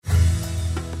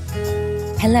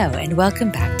Hello and welcome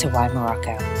back to Why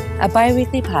Morocco, a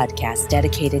bi-weekly podcast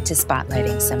dedicated to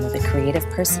spotlighting some of the creative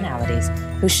personalities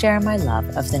who share my love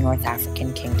of the North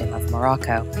African Kingdom of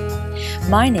Morocco.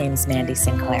 My name's Mandy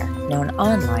Sinclair, known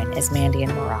online as Mandy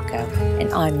in Morocco,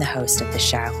 and I'm the host of the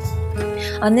show.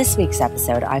 On this week's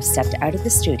episode, I've stepped out of the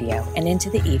studio and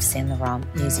into the Yves Saint Laurent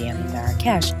Museum in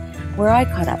Marrakesh, where I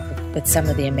caught up with some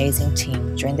of the amazing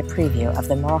team during the preview of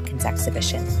the Moroccans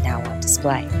exhibition now on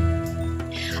display.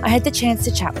 I had the chance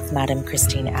to chat with Madame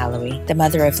Christine Allouie, the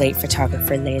mother of late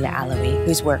photographer Leila Allouie,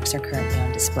 whose works are currently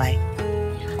on display.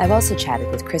 I've also chatted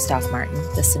with Christophe Martin,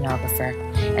 the scenographer,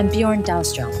 and Bjorn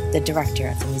Dahlstrom, the director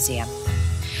of the museum.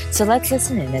 So let's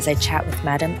listen in as I chat with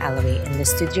Madame Allouie in the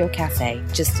Studio Cafe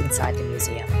just inside the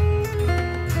museum.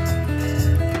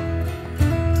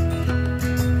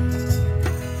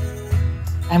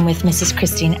 I'm with Mrs.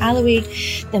 Christine Allouie,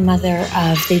 the mother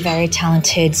of the very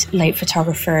talented late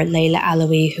photographer Leila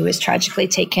Allouie, who was tragically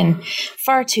taken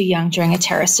far too young during a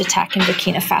terrorist attack in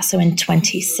Burkina Faso in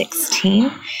 2016.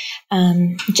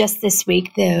 Just this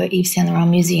week, the Yves Saint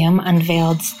Laurent Museum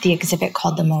unveiled the exhibit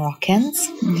called The Moroccans.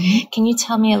 Mm-hmm. Can you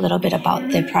tell me a little bit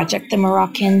about the project, The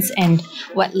Moroccans, and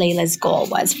what Leila's goal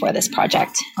was for this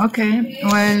project? Okay,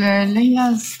 well,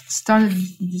 Leila started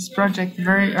this project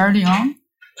very early on.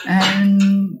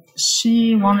 And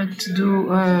she wanted to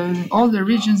do all the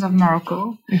regions of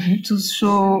Morocco to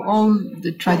show all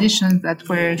the traditions that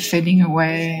were fading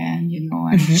away and,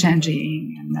 and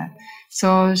changing. And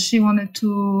so she wanted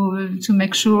to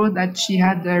make sure that she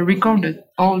had recorded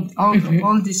all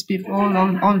these people,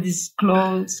 all these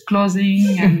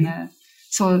clothing. And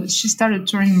so she started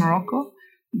touring Morocco.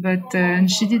 But and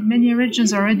she did many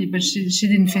regions already, but she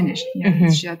didn't finish.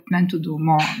 Yeah, she had planned to do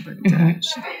more, but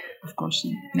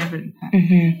she never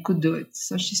could do it.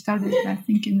 So she started, I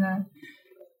think, in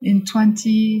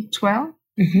 2012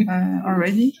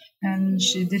 already, and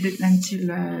she did it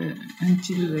until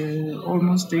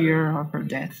almost the year of her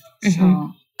death.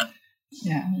 So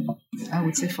yeah, I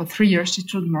would say for 3 years she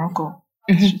toured Morocco.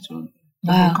 She toured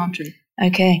the whole country.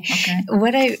 Okay.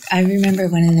 What I remember,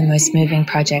 one of the most moving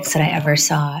projects that I ever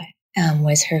saw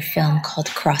was her film called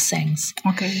Crossings.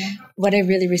 Okay, yeah. What I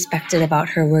really respected about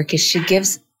her work is she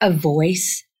gives a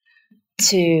voice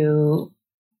to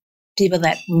people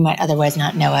that we might otherwise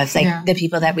not know of, like the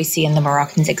people that we see in the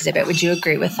Moroccans exhibit. Would you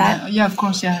agree with that? Yeah, of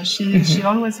course, yeah. She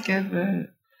always gave a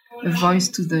voice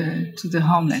to the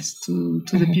homeless, to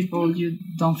the people you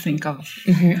don't think of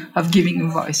giving a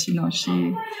voice.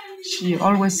 She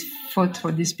always fought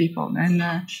for these people, and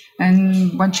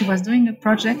when she was doing a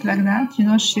project like that,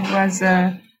 she was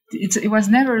it was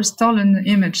never a stolen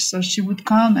image. So she would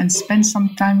come and spend some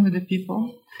time with the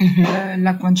people.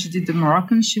 Like when she did the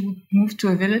Moroccans, she would move to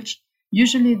a village.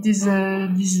 Usually, these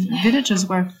villages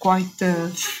were quite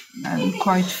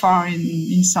far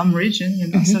in some region,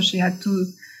 So she had to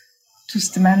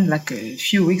spend like a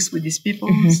few weeks with these people,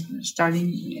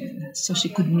 starting so she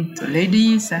could meet the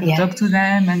ladies and talk to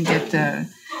them and get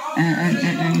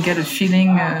a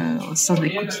feeling, so they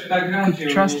could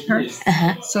trust her.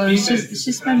 So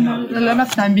she spent a lot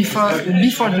of time before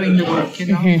doing the work, to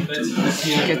get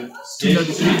to know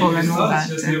the people and all that.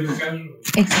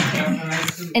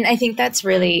 Exactly. And I think that's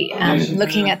really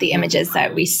looking at the images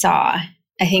that we saw.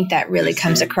 I think that really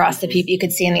comes across. The people, you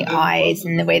could see in the eyes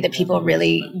and the way that people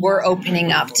really were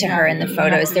opening up to her in the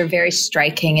photos. They're very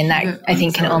striking, and that I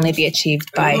think can only be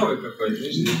achieved by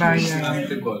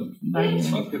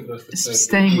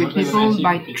staying with people,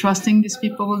 by trusting these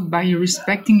people, by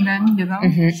respecting them.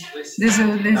 There's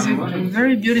a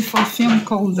very beautiful film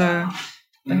called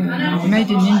Made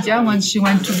in India. When she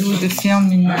went to do the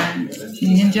film in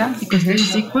India, because there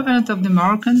is the equivalent of the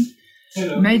Moroccan.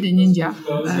 Made in India.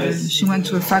 She went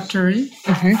to a factory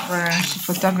where she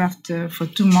photographed for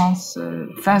 2 months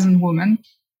 1,000 women.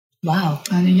 Wow.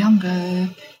 And a young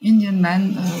Indian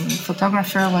man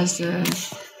photographer was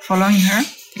following her.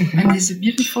 And there's a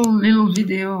beautiful little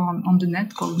video on the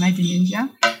net called Made in India.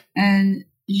 And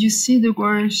you see the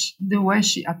way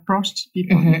she approached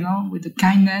people, with the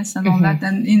kindness and all that.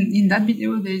 And in that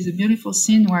video, there is a beautiful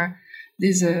scene where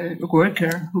there's a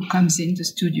worker who comes in the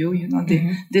studio,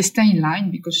 they stay in line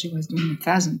because she was doing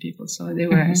 1,000 people. So they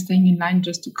were staying in line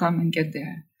just to come and get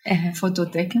their photo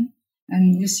taken.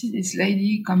 And you see this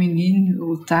lady coming in,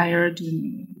 who tired,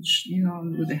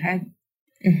 with the head,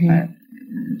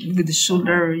 with the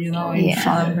shoulder, in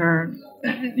front of her.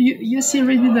 You see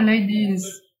really the lady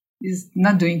is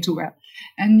not doing too well.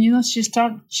 And, she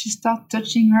start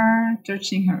touching her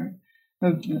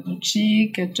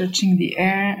cheek, touching the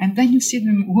air, and then you see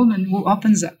the woman who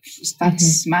opens up,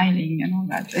 starts smiling and all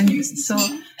that. And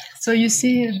So you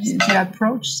see the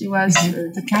approach. She was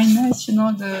the kindness,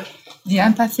 the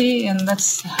empathy, and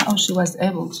that's how she was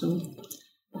able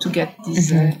to get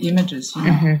these images.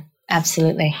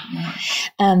 Absolutely. Yeah.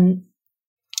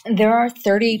 There are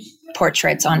 30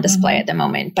 portraits on display at the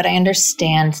moment, but I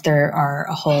understand there are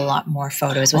a whole lot more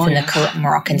photos within the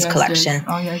Moroccans collection.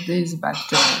 There's about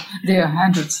there are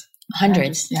hundreds.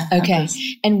 Hundreds. Yeah. Okay. Hundreds.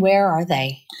 And where are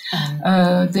they?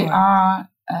 They are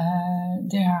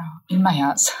in my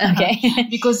house. Okay.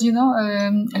 Because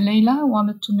Leila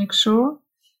wanted to make sure,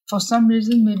 for some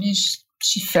reason, maybe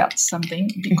she felt something,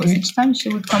 because each time she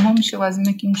would come home, she was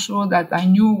making sure that I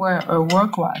knew where her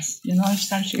work was. Each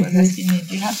time she was asking me,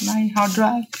 "Do you have my hard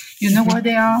drive? You know where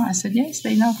they are?" I said, "Yes,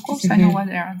 Leila, of course I know where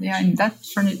they are. They are in that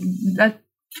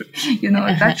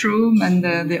that room, and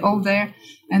they're all there."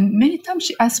 And many times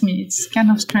she asked me, it's kind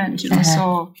of strange,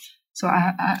 So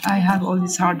I have all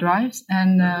these hard drives,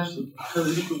 and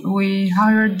we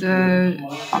hired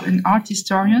an art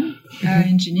historian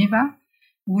in Geneva,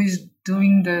 who is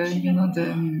doing the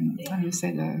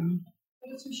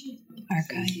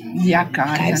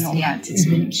archives and all that.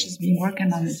 She's been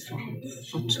working on it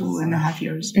for 2.5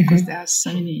 years, because there are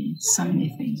so many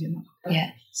things,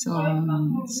 Yeah. So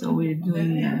we're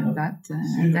doing that,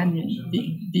 and then it'll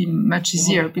be much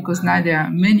easier, because now there are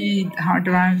many hard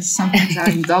drives. Some things are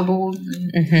in double,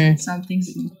 some things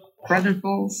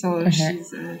incredible. So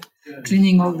she's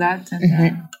cleaning all that,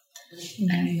 and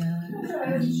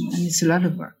it's a lot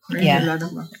of work. Really a lot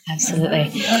of work. Absolutely.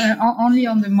 Only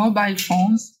on the mobile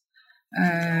phones,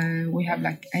 we have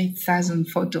like 8,000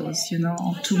 photos,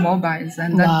 on 2 mobiles,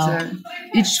 and that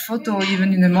each photo,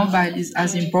 even in a mobile, is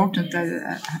as important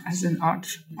as an art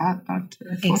photo.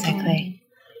 Exactly.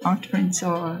 Art print.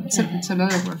 So it's a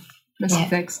lot of work. Plus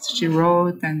text she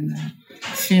wrote, and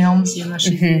films,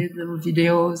 she did little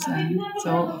videos, and so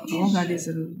all that is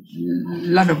a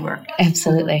lot of work.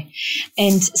 Absolutely.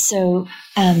 And so,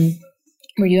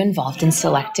 were you involved in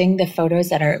selecting the photos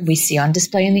that we see on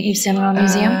display in the Yves Saint Laurent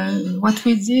Museum? What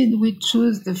we did, we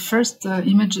chose the first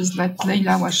images that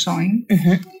Leila was showing,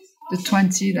 the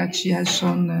 20 that she has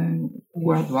shown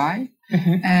worldwide.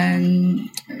 And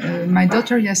my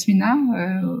daughter Yasmina,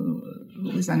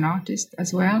 who is an artist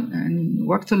as well, and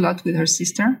worked a lot with her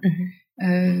sister,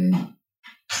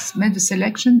 made a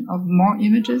selection of more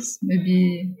images,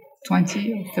 maybe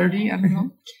 20 or 30, I don't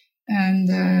know. And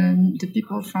the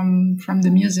people from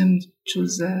the museum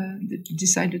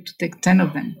decided to take 10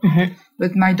 of them.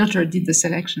 But my daughter did the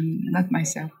selection, not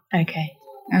myself. Okay.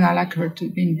 And I like her to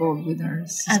be involved with her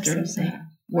sister's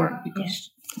work,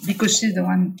 because she's the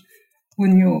one who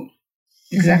knew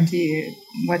exactly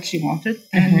what she wanted.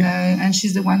 And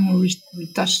she's the one who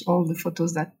retouched all the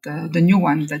photos, that the new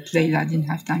ones that Leila didn't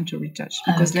have time to retouch,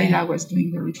 because Leila was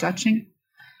doing the retouching.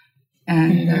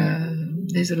 And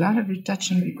there's a lot of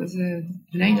retouching, because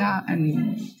Leila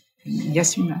and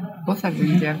Yasmina, both of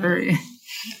them, they are very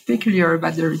peculiar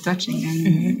about the retouching,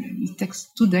 and it takes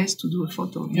 2 days to do a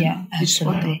photo. Each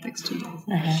photo takes 2 days.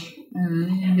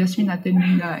 Yasmina told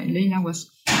me that Leila was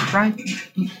quite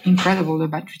incredible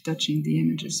about retouching the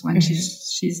images. When she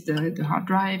sees the hard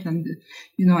drive and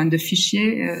and the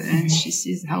fichier, and she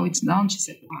sees how it's done, she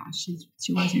said, "Wow,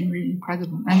 she was really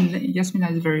incredible." And Yasmina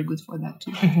is very good for that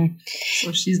too.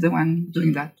 So she's the one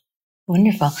doing that.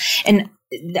 Wonderful. And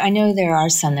I know there are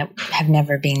some that have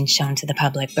never been shown to the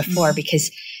public before,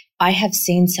 because I have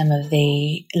seen some of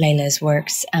Leila's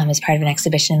works as part of an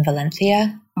exhibition in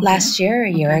Valencia last year,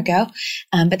 a year ago.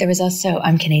 But there was also,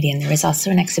 I'm Canadian, there was also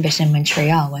an exhibition in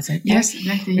Montreal, wasn't there? Yes,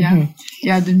 exactly, yeah.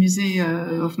 Yeah, the Musée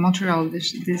of Montreal,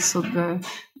 they saw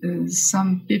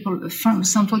some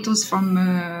photos from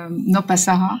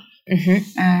Nopasara.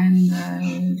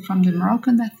 And from the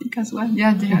Moroccan, I think, as well.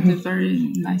 Yeah, they had a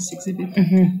very nice exhibit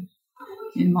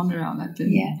in Montreal at the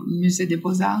Musée des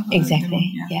Beaux-Arts. Exactly,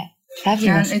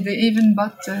 fabulous. And they even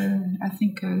bought, I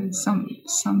think,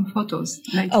 some photos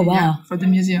for the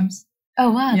museums.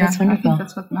 Oh, wow, that's wonderful. I think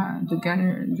that's what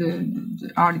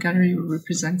the art gallery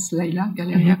represents, Leila,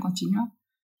 Galeria Continua.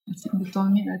 I think they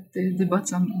told me that they bought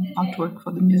some artwork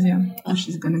for the museum, and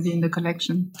she's going to be in the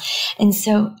collection. And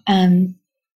so,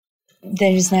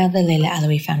 there's now the Leila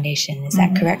Alaoui Foundation. Is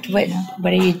that correct? What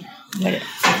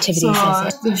activities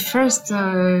is it? The first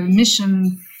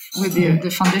mission with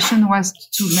the foundation was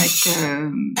to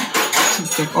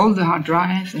take all the hard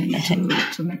drives and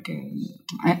to make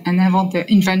an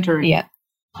inventory. Yeah.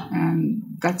 And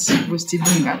we're still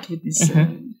doing that with this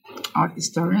art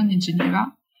historian in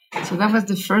Geneva. So that was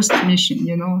the first mission,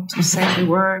 to save the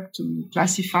work, to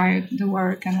classify the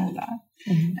work and all that.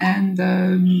 And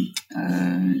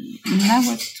now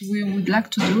what we would like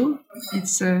to do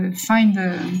is find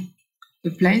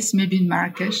place, maybe in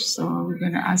Marrakesh. So we're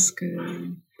going to ask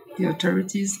the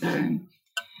authorities a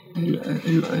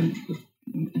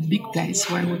big place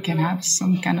where we can have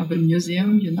some kind of a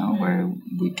museum, where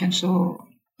we can show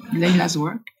Leila's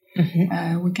work.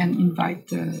 We can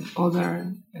invite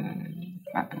other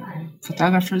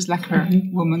photographers like her,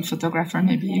 woman photographer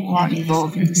maybe, who are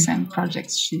involved in the same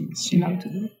projects she loved to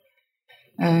do.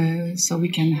 So we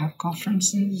can have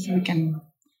conferences, we can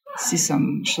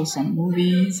show some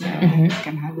movies, we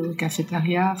can have a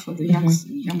cafeteria for the young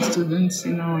students,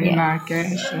 in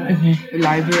Marrakesh, a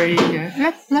library,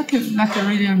 like a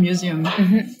really a museum,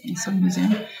 some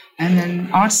museum, and an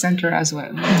art center as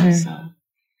well. So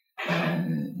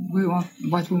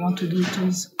what we want to do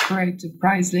is create a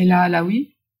prize Leila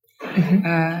Alaoui.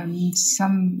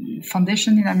 Some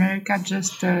foundation in America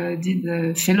just did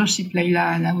a fellowship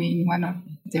Leila Alaoui in one of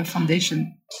their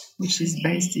foundation, which is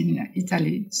based in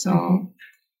Italy. So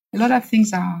a lot of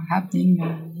things are happening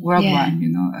worldwide.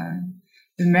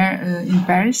 In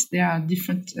Paris, there are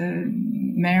different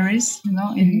mairies.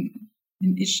 In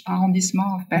each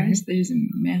arrondissement of Paris, there is a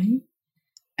mairie.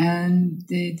 And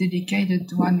they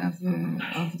dedicated one of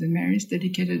the mairies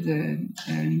dedicated a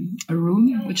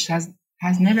room which has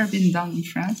never been done in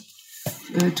France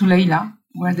to Leila,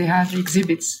 where they have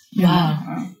exhibits.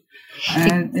 Wow!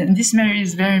 And this mairie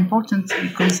is very important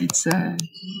because it's the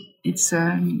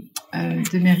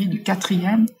mairie du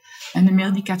 4e, and the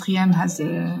mairie du 4e has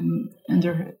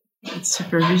under its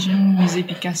supervision Musée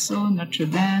Picasso, Notre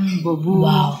Dame,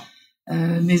 Beaubourg,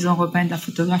 Maison Européenne de la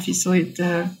Photographie. So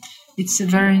it's a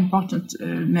very important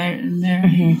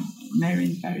mairie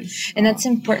in Paris. And that's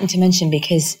important to mention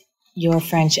because you're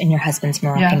French and your husband's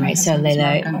Moroccan, right? So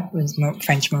Leila was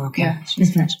French Moroccan. Yeah,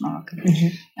 she's French Moroccan.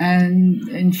 And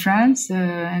in France,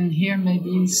 and here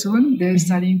maybe soon, they're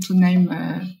starting to name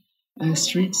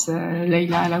streets,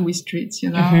 Leila Alaoui streets,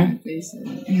 There's,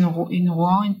 in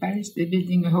Rouen, in Paris, they're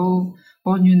building a whole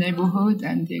new neighborhood,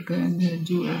 and they're going to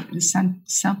do the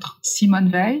Centre Simone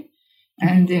Veil.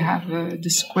 And they have the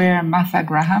square Martha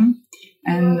Graham,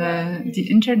 and the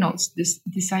internauts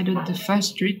decided the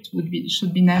first street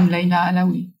should be named Leila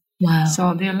Alaoui. Wow!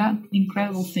 So there are a lot of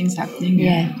incredible things happening.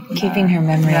 Keeping her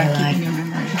memory alive. Keeping her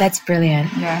memory. That's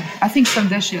brilliant. Yeah, I think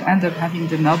someday she'll end up having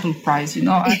the Nobel Prize.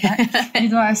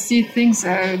 I see things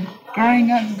going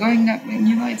up.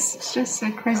 It's just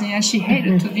crazy. And she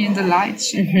hated to be in the light.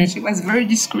 She was very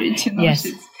discreet. Yes.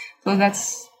 So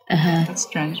that's. That's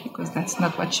strange because that's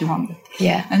not what she wanted.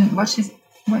 Yeah. And what is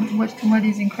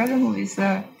incredible is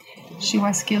she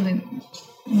was killed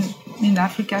in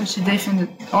Africa. She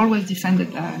always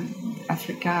defended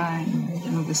Africa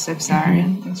and the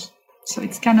Sub-Saharan. So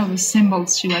it's kind of a symbol.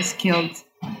 She was killed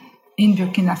in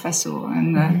Burkina Faso,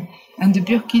 and the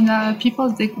Burkina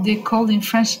people they called in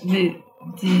French les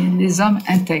hommes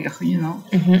intègres.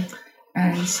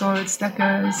 And so it's like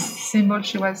a symbol.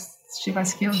 She was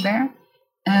killed there.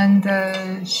 And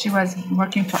she was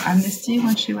working for Amnesty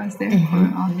when she was there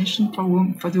on mission for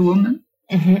the women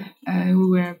who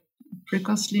were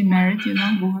precocely married, who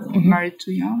were married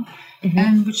too young.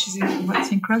 And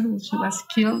what's incredible, she was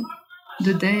killed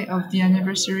the day of the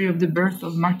anniversary of the birth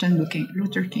of Martin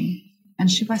Luther King.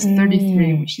 And she was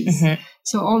 33, which is...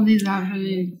 So all these are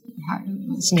really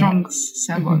strong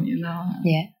symbols,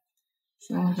 Yeah.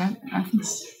 So that, I think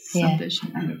someday she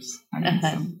ends up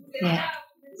having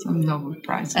some Nobel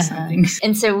Prize or something.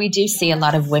 And so we do see a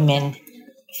lot of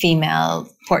female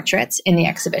portraits in the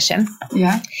exhibition.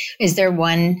 Yeah. Is there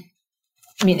one,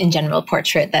 in general,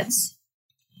 portrait that's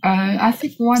I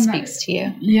think one speaks to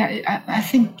you? Yeah, I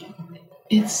think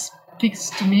it speaks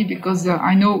to me because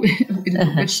I know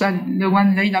which the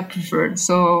one Leila preferred.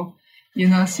 So,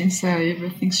 since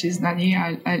everything she's not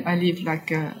here, I live like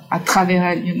à travers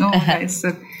elle,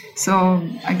 So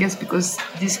I guess because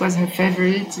this was her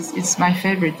favorite, it's my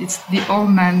favorite. It's the old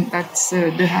man that's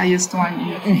the highest one.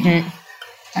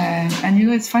 And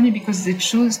it's funny because they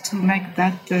choose to make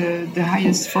that the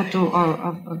highest photo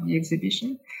of the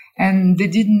exhibition. And they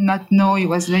did not know it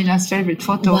was Leila's favorite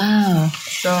photo. Wow.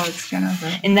 So it's kind of...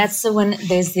 and that's the one,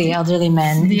 there's the elderly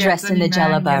man dressed in the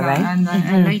jalaba, right?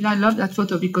 And Leila loved that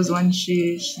photo because when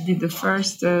she did the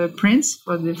first prints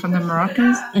from the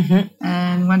Moroccans,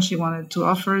 and when she wanted to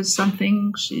offer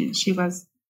something, she was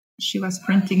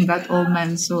printing that old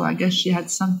man. So I guess she had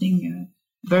something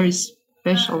very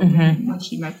special when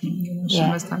she met him. She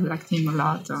must have liked him a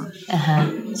lot.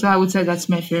 So I would say that's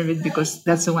my favorite because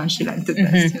that's the one she liked the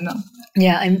best,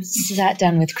 Yeah, I sat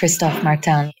down with Christophe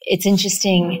Martin. It's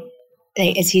interesting,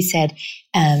 as he said,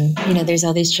 there's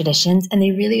all these traditions and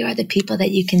they really are the people that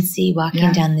you can see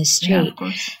walking down the street. Yeah, of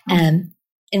course.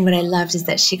 And what I loved is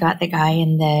that she got the guy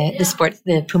in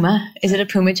the Puma. Is it a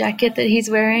Puma jacket that he's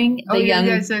wearing?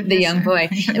 The young boy.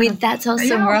 I mean, that's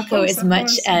also Morocco as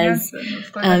much as.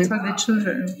 That's what they chose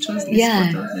these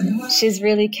photos, she's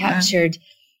really captured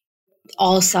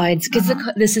all sides because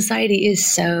the society is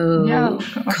so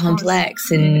complex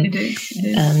and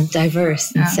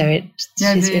diverse, and so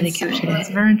she's really captured it. It's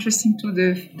very interesting to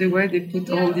the way they put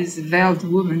all these veiled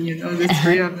women, the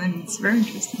three of them. It's very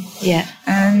interesting. Yeah.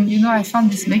 And I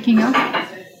found this making up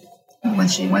when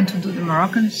she went to do the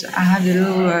Moroccans. I had a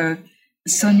little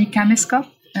Sony camescope,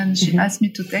 and she asked me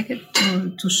to take it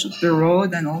to shoot the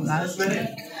road and all that.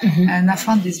 And I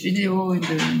found this video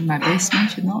in my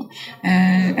basement,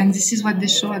 and this is what they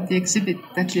show at the exhibit,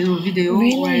 that little video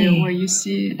where you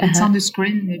see, it's on the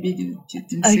screen, maybe you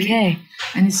didn't see it.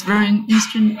 And it's very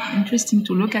interesting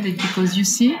to look at it because you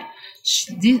see,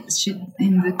 she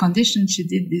in the condition she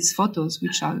did these photos,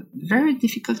 which are very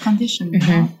difficult conditions,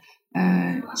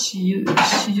 she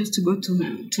used to go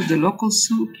to the local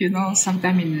souk,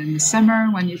 sometime in the summer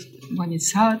when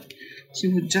it's hot. She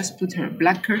would just put her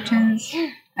black curtains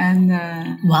and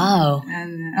wow.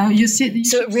 And you see.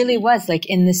 So it really was like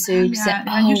in the souks.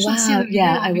 You should see the video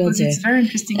I will do. It's very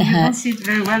interesting. You don't see it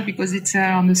very well because it's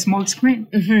on a small screen.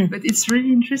 But it's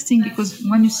really interesting because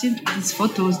when you see these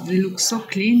photos, they look so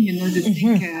clean. They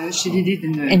think she did it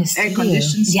in an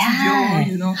air-conditioned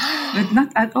studio. But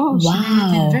not at all. She did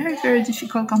it in very, very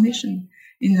difficult conditions.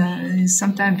 In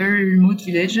sometimes very remote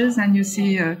villages, and you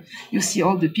see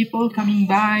all the people coming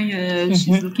by.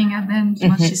 She's looking at them.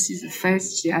 Once she sees the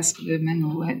face, she asks the man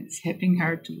who is helping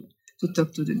her to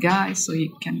talk to the guy so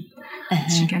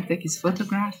she can take his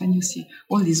photograph. And you see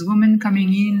all these women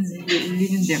coming in,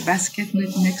 leaving their basket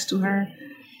next to her.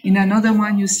 In another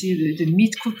one, you see the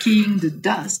meat cooking, the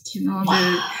dust.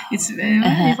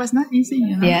 It was not easy.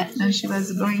 Yeah. And she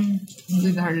was going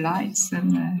with her lights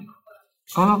and.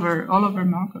 All over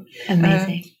Morocco.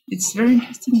 Amazing. It's very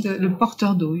interesting. The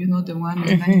porteur d'eau, the one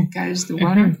who carries the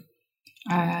water.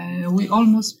 We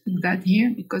almost put that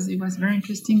here because it was very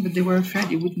interesting, but they were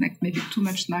afraid it would make maybe too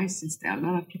much noise since there are a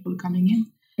lot of people coming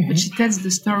in. But she tells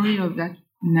the story of that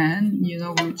man,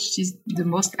 which is the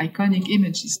most iconic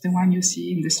image. It's the one you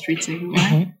see in the streets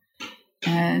everywhere.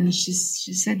 And she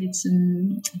said it's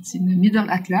in the Middle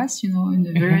Atlas, in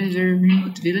the very, very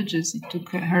remote villages. It took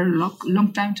her a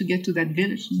long time to get to that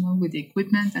village, with the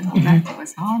equipment and all that. It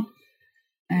was hard.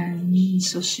 And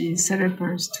so she set up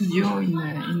her studio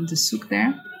in the souk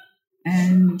there.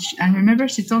 And I remember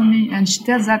she told me, and she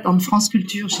tells that on France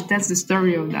Culture, she tells the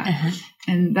story of that.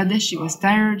 And that day she was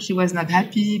tired, she was not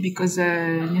happy because,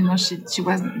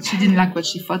 she didn't like what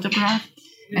she photographed.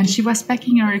 And she was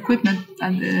packing her equipment,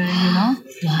 and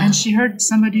and she heard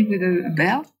somebody with a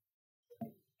bell,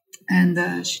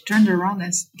 and she turned around,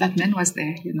 and that man was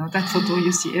there. That photo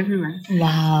you see everywhere.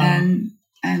 Wow!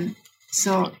 And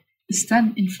so he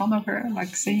stood in front of her,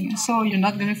 like saying, "So you're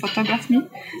not going to photograph me?"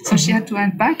 So she had to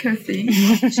unpack her thing.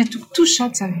 She took 2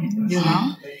 shots of him,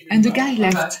 and the guy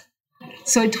left.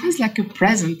 So it was like a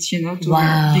present, to her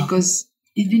because.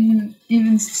 He didn't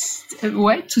even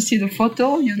wait to see the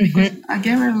photo, because I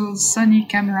gave her a little Sony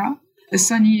camera, a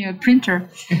Sony printer,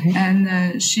 and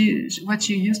what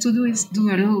she used to do is do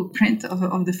a little print of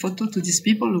the photo to these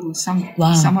people who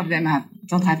some of them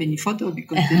don't have any photo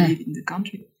because they live in the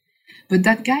country. But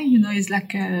that guy, is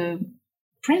like a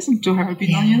present to her.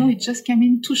 He just came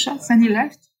in 2 shots and he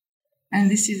left. And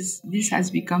this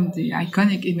has become the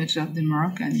iconic image of the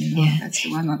Moroccan. That's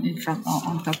the one on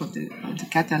top of the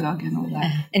catalog and all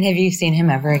that. And have you seen him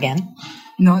ever again?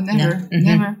 No, never,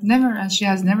 never. And she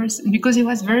has never because it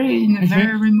was in a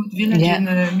very remote village in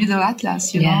the Middle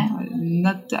Atlas.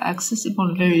 Not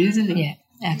accessible very easily. Yeah,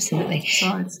 absolutely.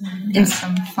 So there's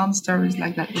some fun stories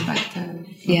like that about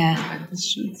the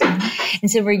shoots. And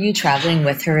so, were you traveling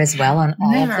with her as well on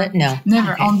all of it? No,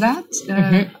 never on that.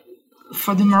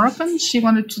 For the Moroccan, she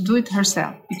wanted to do it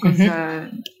herself because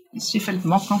she felt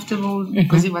more comfortable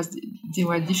because they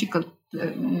were difficult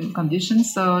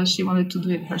conditions. So she wanted to do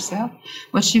it herself.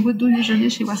 What she would do usually,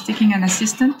 she was taking an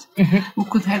assistant who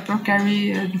could help her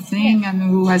carry the thing and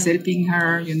who was helping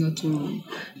her,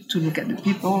 to look at the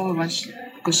people.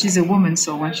 Because she's a woman,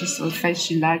 so when she saw the face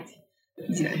she liked,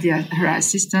 her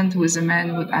assistant, who was a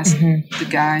man, would ask the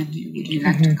guy, would you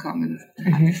like to come and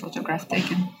have a photograph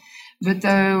taken? But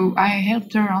I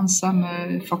helped her on some,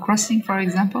 for crossing, for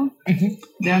example.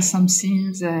 There are some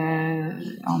scenes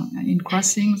in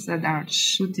crossings that are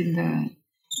shot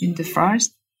in the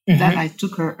forest that I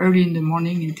took her early in the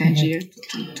morning in Tangier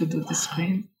to do the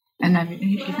screen. And I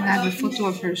even have a photo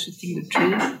of her shooting the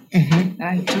trees that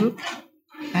I took.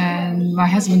 And my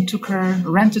husband took her,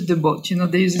 rented the boat. You know,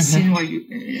 there is a scene where you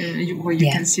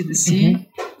can see the sea.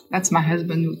 That's my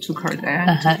husband who took her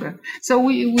there. So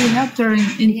we helped her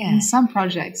in some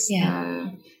projects.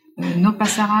 No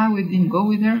Pasara, we didn't go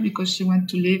with her because she went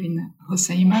to live in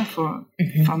Hoceima for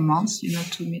months, you know,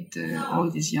 to meet all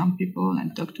these young people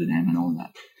and talk to them and all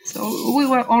that. So we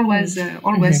were always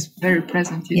very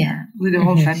present in her, with the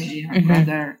whole family, her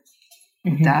brother,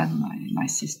 dad, my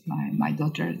sister, my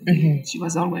daughter. She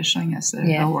was always showing us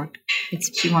her work.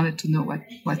 She wanted to know what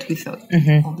we thought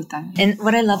all the time. And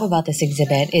what I love about this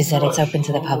exhibit is that it's open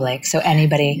to the public, so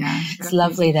anybody. It's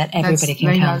lovely that everybody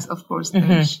can come. Of course,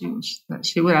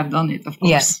 she would have done it. Of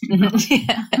course,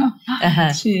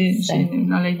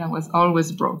 Leila was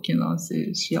always broke. You know,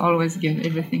 she always gave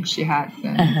everything she had,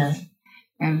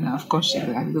 and of course, she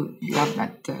loved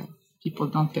that people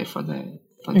don't pay for the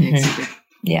exhibit.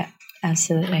 Yeah.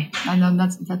 Absolutely. I know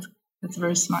that's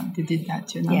very smart. They did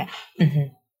that, you know. Yeah.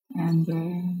 And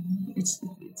it's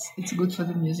good for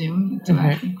the museum.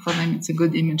 I think for them it's a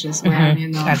good image as well. You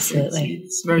know, absolutely.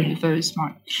 It's very very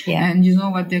smart. Yeah. And you know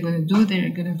what they're going to do?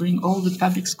 They're going to bring all the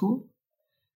public school.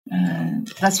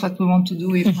 That's what we want to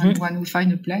do when we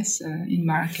find a place in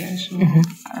Marrakesh.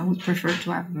 I would prefer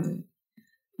to have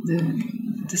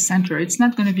the center. It's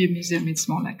not going to be a museum. It's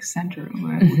more like a center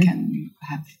where we can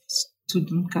have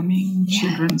students coming,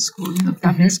 children's school, you know,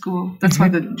 public school. That's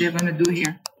what they're going to do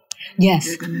here. Yes.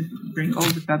 They're going to bring all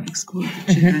the public school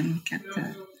the children can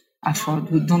afford,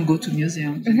 who don't go to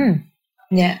museums.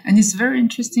 Yeah. And it's very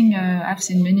interesting. I've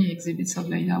seen many exhibits of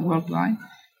Leila worldwide,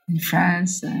 in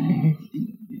France,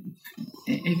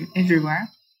 everywhere,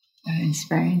 in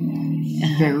Spain,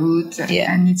 in Beirut.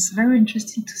 And it's very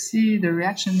interesting to see the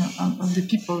reaction of the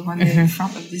people when they're in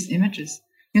front of these images.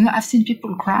 You know, I've seen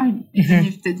people cry, even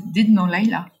if they didn't know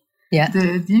Leila. Yeah.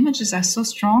 The images are so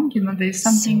strong, you know, there's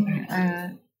something...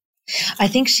 I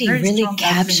think she really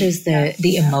captures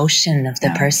the emotion of the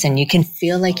person. You can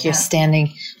feel like you're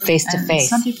standing face to face.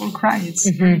 Some people cry. It's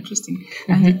very interesting.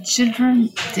 And the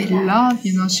children, they love,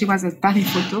 you know, she was at Paris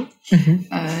Photo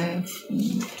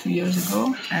 2 years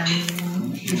ago. And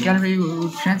the gallery who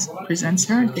presents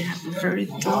her, they have a very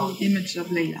tall image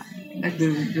of Leila, like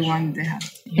the one they have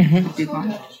here, the big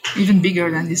one, even bigger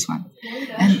than this one.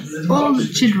 And all the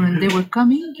children, they were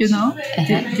coming, you know,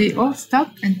 they all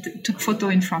stopped and took photo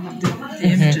in front of the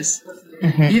images.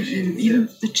 Even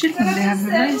the children, they have a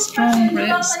very strong,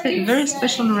 very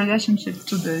special relationship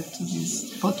to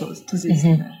these photos. To this.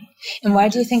 And why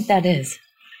do you think that is?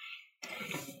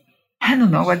 I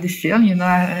don't know what they feel. You know,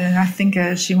 I think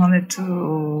she wanted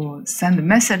to send a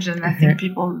message, and I think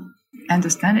people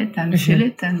understand it and feel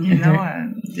it. And you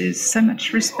know, there's so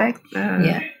much respect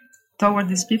toward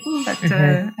these people that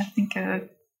I think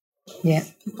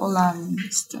people are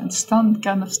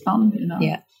stunned, you know.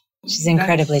 Yeah. She's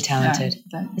incredibly talented.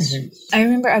 I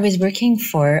remember I was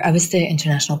the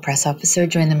international press officer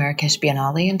during the Marrakesh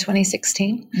Biennale in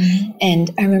 2016. And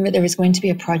I remember there was going to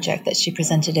be a project that she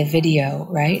presented a video,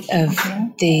 right, of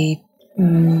the,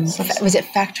 was it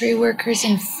factory workers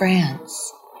in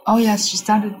France? Oh, yes, she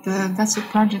started, that's a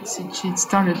project she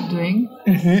started doing.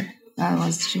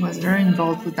 She was very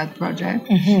involved with that project.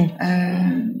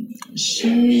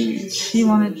 She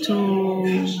wanted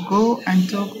to go and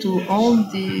talk to all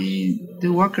the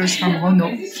workers from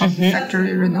Renault, from the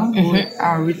factory Renault, who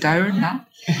are retired now.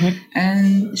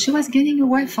 And she was getting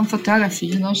away from photography.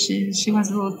 You know, she was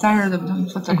a little tired of doing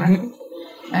photography,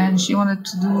 and she wanted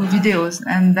to do videos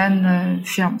and then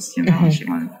films. You know, she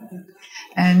wanted.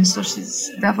 And so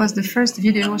that was the first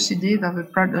video she did of a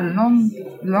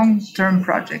long-term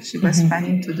project she was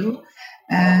planning to do.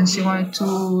 And she wanted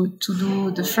to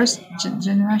do the first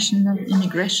generation of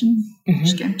immigration,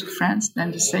 which came to France,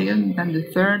 then the second, then the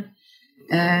third.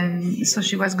 And so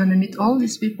she was going to meet all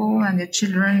these people and their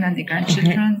children and their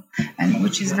grandchildren, and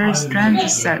which is very strange.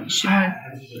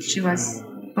 She was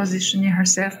positioning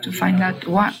herself to find out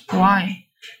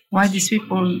why these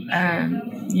people,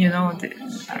 you know,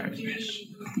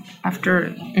 after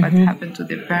what happened to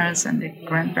their parents and their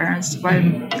grandparents, why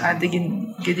are they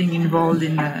getting involved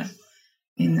in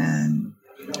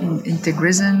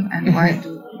integrism, and why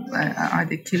are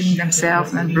they killing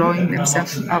themselves and blowing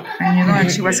themselves up? And you know,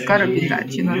 and she was caught up in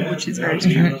that, you know, which is very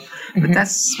strange. But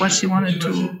that's what she wanted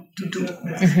to do.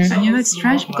 And you know, it's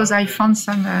strange because I found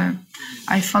some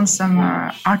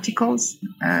articles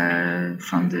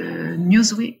from the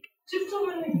Newsweek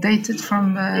dated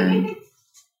from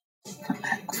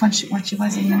when she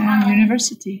was in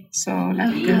university, so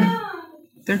like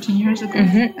 13 years ago,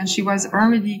 and she was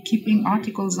already keeping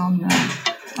articles on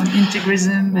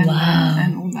integrism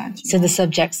and all that. So the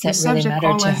subjects that really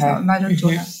mattered to her. Mattered to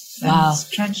her. Wow. And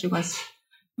strange she was,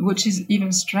 which is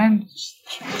even stranger, is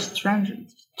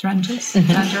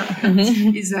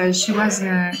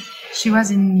she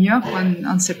was in New York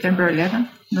on September 11th,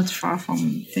 not far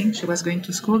from thing. She was going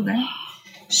to school there.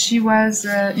 She was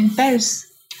in Paris,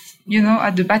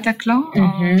 at the Bataclan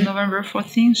on November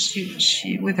 14th.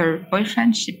 She with her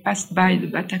boyfriend, she passed by the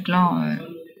Bataclan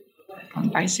on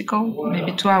bicycle,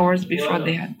 maybe 2 hours before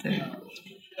they had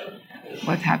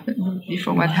what happened.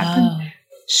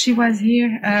 She was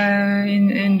here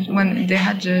in when they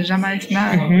had Jamal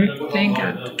Efna playing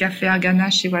at Café Argana.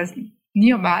 She was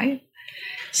nearby.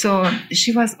 So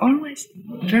she was always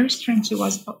very strange. She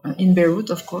was in Beirut,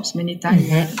 of course, many times.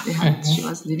 She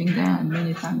was living there, and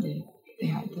many times they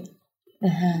had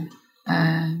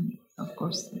of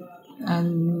course.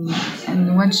 And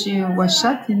when she was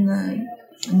shot in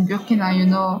Burkina,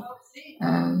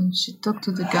 she talked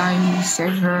to the guy who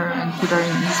saved her and put her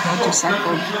in his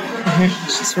motorcycle.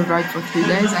 She survived for 3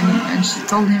 days, and she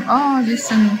told him, "Oh,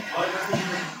 listen,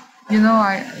 she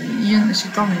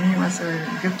told me he was a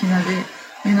Burkinabe.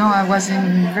 I was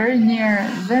in very near,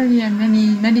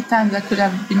 many times I could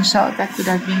have been shot. I could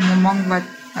have been among les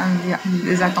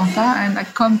attentats, and I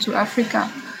come to Africa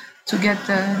to get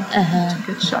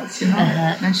shot,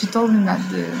 And she told him that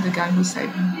the guy who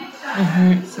saved me.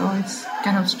 So it's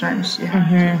kind of strange. She had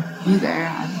to be there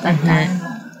at that time.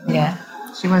 Yeah.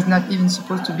 She was not even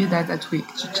supposed to be there that week.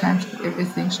 She changed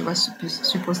everything. She was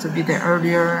supposed to be there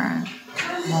earlier.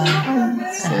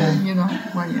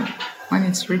 When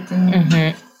it's written,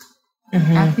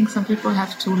 I think some people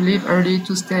have to leave early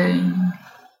to stay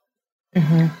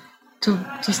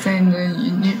to stay in the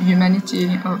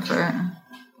humanity of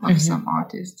some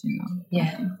artists. Yeah.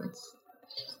 I think that's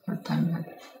her time that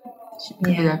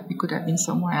it could have been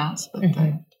somewhere else. But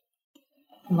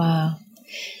wow.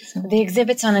 So the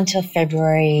exhibit's on until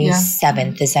February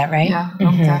 7th, is that right? Yeah,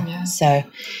 long time, yeah. So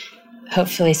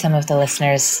hopefully some of the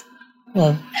listeners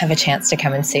will have a chance to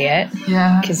come and see it.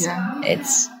 Yeah, because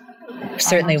it's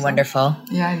certainly wonderful.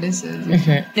 Yeah, it is.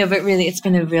 No, but really, it's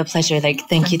been a real pleasure.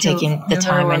 Thank you taking the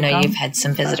time. I know you've had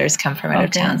some visitors come from out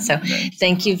of town, so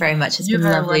thank you very much. It's been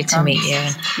lovely to meet you.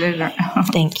 Pleasure.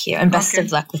 Thank you, and best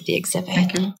of luck with the exhibit.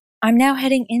 Thank you. I'm now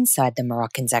heading inside the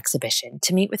Moroccans exhibition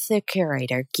to meet with the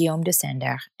curator, Guillaume de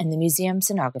Sender, and the museum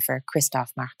scenographer,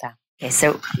 Christophe Martin. Okay,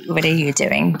 so what are you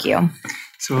doing, Guillaume?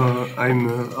 So I'm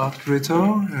an art curator.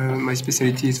 My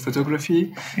specialty is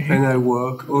photography, and I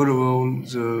work all around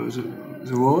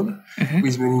the world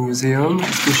with many museums,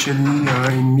 especially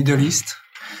in Middle East,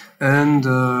 and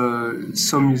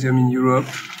some museums in Europe,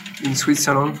 in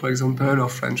Switzerland, for example, or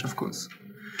French, of course.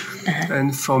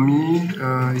 And for me,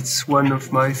 it's one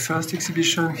of my first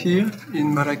exhibitions here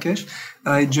in Marrakech.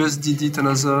 I just did it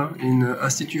another in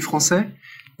Institut Français.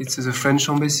 It's the French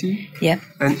embassy. Yeah.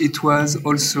 And it was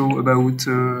also about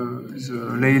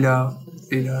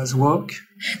Leila's work.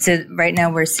 So right now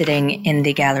we're sitting in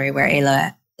the gallery where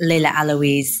Leila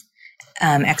Alaoui's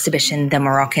exhibition, The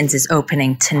Moroccans, is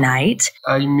opening tonight.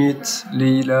 I met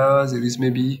Leila, there is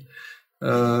maybe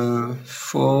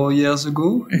 4 years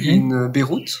ago in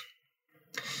Beirut.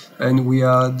 And we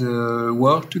had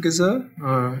worked together.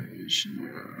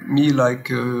 Me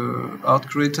like art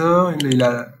curator and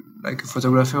Leila like a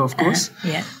photographer, of course.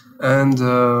 Yeah. And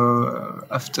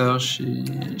after she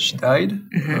died,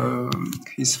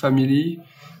 his family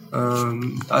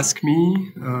asked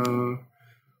me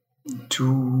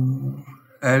to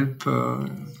help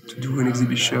to do an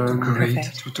exhibition,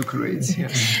 to create. Yeah.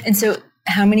 And so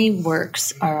how many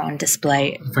works are on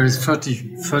display? There is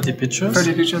 30 pictures.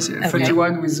 30 pictures, yeah. Okay.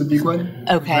 31 with the big one.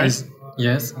 Okay.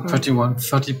 Yes, 30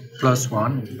 plus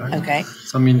 1. In fact. Okay.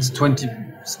 So it means 20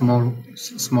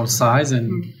 small size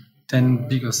and 10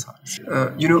 bigger size.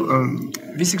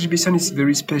 This exhibition is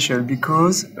very special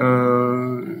because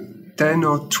 10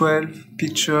 or 12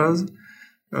 pictures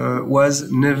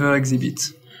was never exhibit.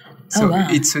 So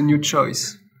it's a new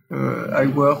choice. I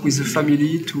work with the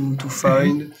family to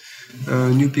find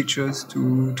new pictures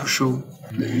to show.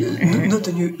 Not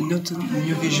a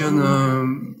new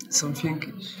vision, something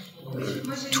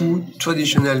too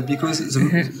traditional, because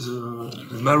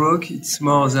the Morocco, it's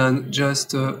more than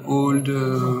just old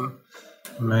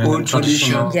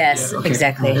tradition. Yes,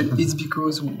 exactly. It's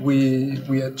because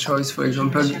we had choice, for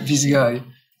example, this guy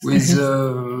with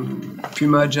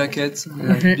Puma jacket,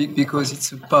 because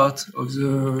it's a part of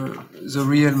the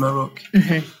real Morocco.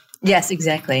 Yes,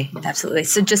 exactly. Absolutely.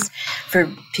 So just for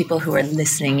people who are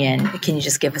listening in, can you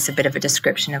just give us a bit of a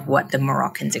description of what the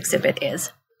Moroccans exhibit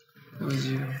is?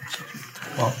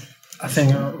 Well, I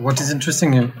think what is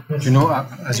interesting, as you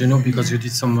know, because you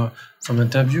did some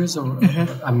interviews,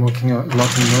 I'm working a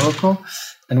lot in Morocco,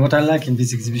 and what I like in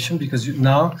this exhibition, because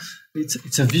now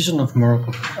it's a vision of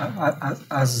Morocco,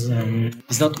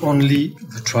 it's not only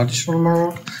the traditional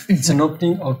Morocco, it's an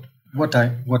opening of what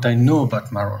I know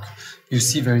about Morocco. You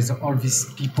see, there is all these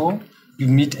people you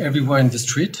meet everywhere in the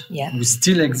street. Yeah. We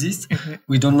still exist.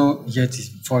 We don't know yet.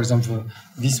 For example,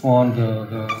 this one,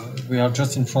 we are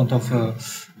just in front of,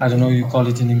 I don't know, you call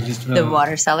it in English. The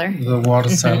water cellar. The water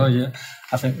cellar, yeah.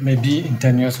 I think maybe in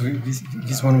 10 years,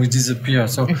 this one will disappear.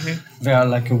 So they are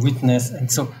like a witness.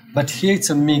 And so, but here it's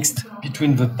a mix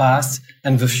between the past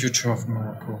and the future of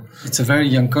Morocco. It's a very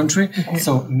young country.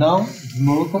 So now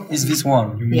Morocco is this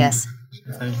one. Yes.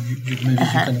 Maybe you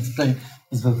can explain.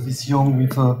 Is this young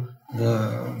with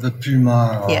the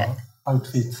Puma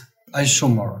outfit. I show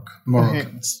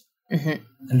Moroccans.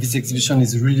 And this exhibition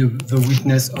is really the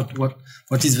witness of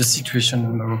what is the situation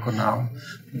in Morocco now.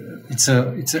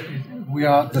 We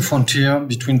are the frontier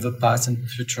between the past and the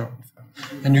future.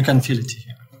 And you can feel it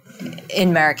here.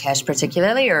 In Marrakesh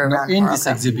particularly, or around in Morocco? This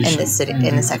exhibition. In this city,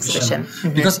 in this exhibition.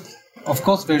 Because, of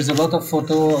course, there is a lot of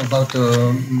photo about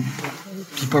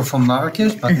people from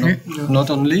Marrakesh, but not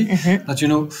only. But,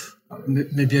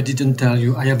 maybe I didn't tell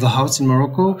you. I have a house in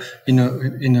Morocco, in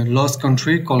a lost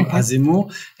country called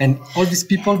Azemmour, and all these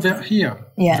people they're here.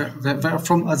 Yeah, they're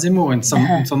from Azemmour in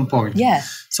some point. Yeah.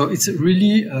 So it's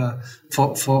really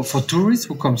for tourists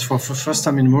who comes for first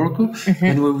time in Morocco,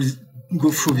 and when we go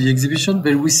through the exhibition,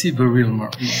 then we see the real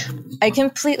Morocco. I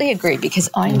completely agree, because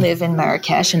I live in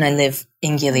Marrakesh and I live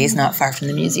in Guillies, not far from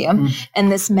the museum. And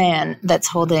this man that's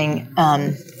holding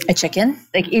a chicken,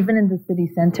 like even in the city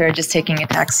center, just taking a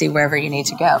taxi wherever you need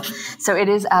to go. So it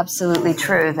is absolutely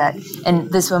true that,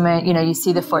 and this woman, you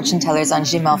see the fortune tellers on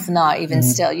Jim Alfana, even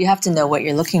still, you have to know what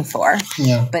you're looking for.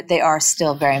 Yeah. But they are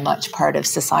still very much part of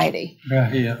society. They're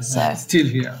here, still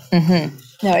here.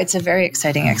 No, it's a very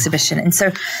exciting exhibition. And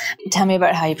so tell me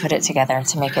about how you put it together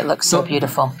to make it look so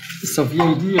beautiful. So the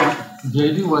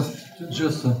idea was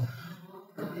just, how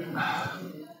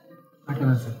can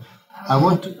I say?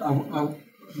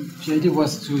 The idea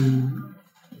was to,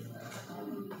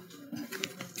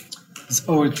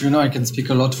 I can speak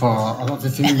a lot for other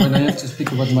things. When I have to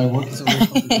speak about my work, it's always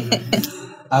complicated.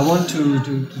 I want to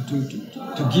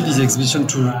give this exhibition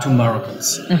to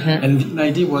Moroccans. And the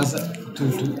idea was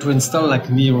to install like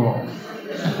mirror.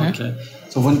 Okay.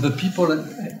 So when the people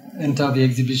enter the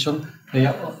exhibition,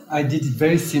 I did it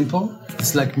very simple.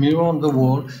 It's like mirror on the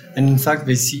wall, and in fact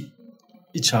they see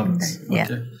each other. Yeah.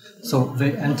 Okay. So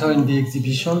they enter in the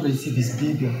exhibition. They see this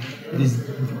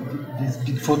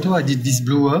big photo. I did this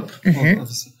blow up,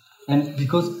 obviously. And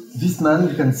because this man,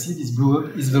 you can see this blow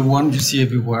up, is the one you see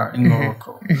everywhere in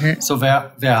Morocco. So they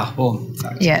are home, in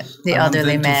fact. Yeah, the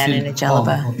elderly man in a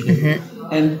jalaba. Okay.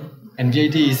 And the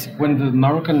idea is when the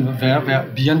Moroccan are there,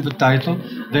 beyond the title,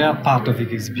 they are part of the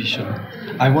exhibition.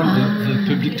 I want the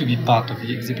public to be part of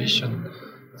the exhibition.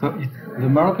 So the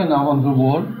Moroccans are on the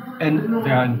wall and they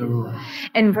are in the room.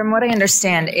 And from what I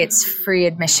understand, it's free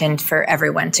admission for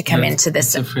everyone to come into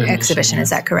this exhibition. Is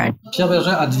that correct? Pierre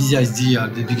Berger had this idea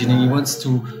at the beginning. He wants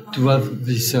to have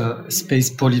this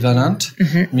space polyvalent.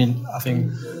 I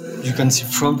think you can see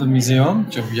from the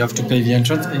museum, so you have to pay the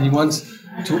entrance, and he wants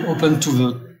to open to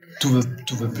the public,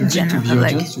 to the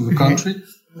audience, to the country.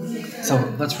 So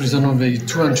that's reason only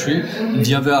 2 entry.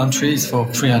 The other entry is for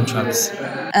free entrance.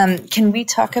 Can we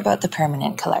talk about the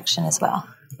permanent collection as well?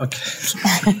 Okay.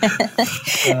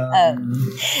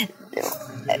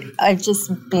 I've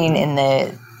just been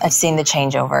I've seen the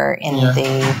changeover in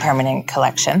the permanent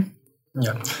collection.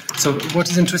 Yeah. So what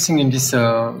is interesting in this,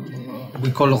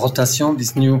 we call rotation,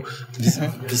 this new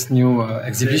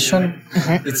exhibition.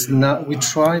 It's now we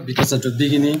try, because at the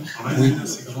beginning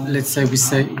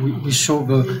we show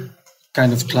the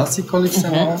kind of classical Yves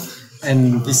Saint Laurent,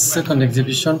 and this second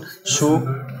exhibition show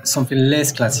something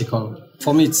less classical.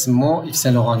 For me, it's more Yves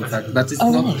Saint Laurent, in fact, but it's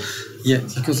not. Really? Yeah,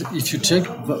 because if you check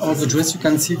all the dress you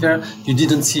can see there, you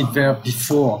didn't see it there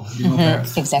before.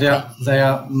 Exactly. They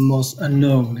are most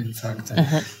unknown, in fact,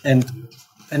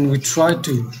 and we try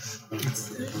to.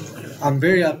 I'm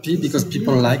very happy because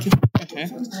people like it.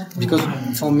 Because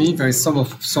for me, there is some of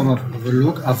the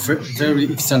look are very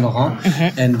Yves Saint Laurent,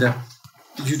 and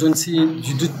you don't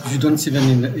see them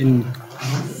in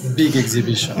big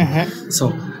exhibition.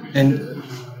 So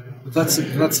that's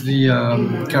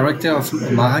the character of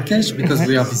Marrakesh, because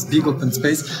we have this big open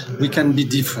space. We can be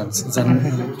different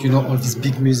than all these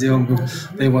big museums.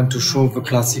 They want to show the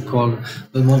classical,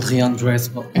 the Mondrian dress.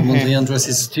 But the Mondrian dress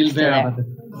is still there. But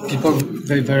people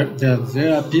they're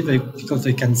very happy because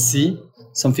they can see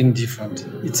something different.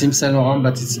 It's Yves Saint Laurent,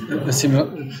 but it's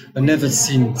a never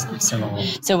seen Yves Saint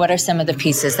Laurent. So what are some of the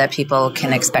pieces that people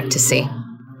can expect to see?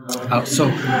 So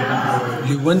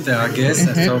you went there, I guess.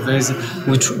 Mm-hmm. So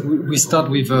we start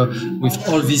with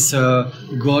all these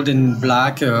gold and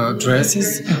black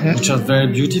dresses, mm-hmm. which are very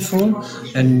beautiful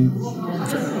and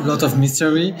a lot of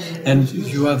mystery. And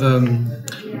you have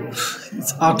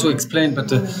it's hard to explain, but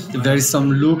there is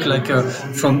some look like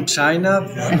from China.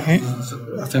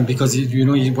 Mm-hmm. I think because he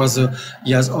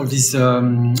has all this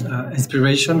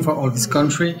inspiration for all this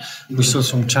country. We saw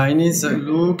some Chinese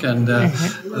look, and there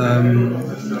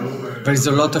is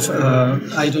a lot of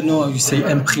I don't know how you say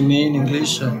imprimé in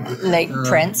English. Like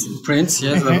prints. Prints,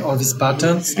 yes, mm-hmm. all these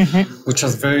patterns, mm-hmm. which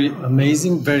was very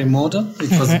amazing, very modern.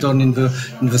 It was done in the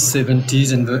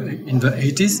 70s and in the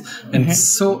 80s, and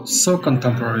mm-hmm. so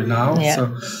contemporary now. Yeah. So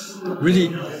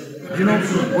really,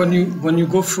 when you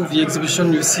go through the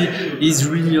exhibition, you see he's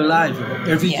really alive.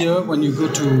 Every year when you go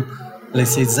to,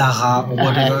 let's say, Zara or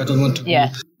whatever, I don't want to.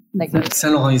 Yeah.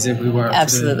 Saint Laurent is everywhere.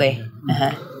 Absolutely.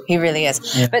 He really is.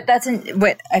 Yeah. But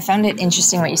what I found it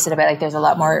interesting what you said about there's a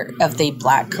lot more of the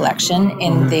black collection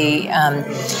in the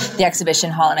exhibition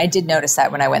hall, and I did notice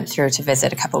that when I went through to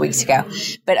visit a couple of weeks ago.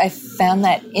 But I found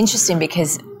that interesting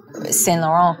because Saint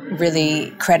Laurent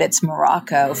really credits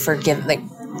Morocco for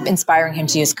inspiring him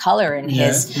to use color in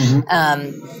his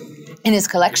in his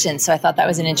collection. So I thought that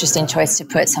was an interesting choice to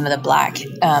put some of the black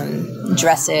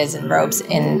dresses and robes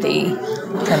in the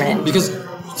permanent. Because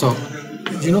for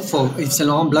Yves Saint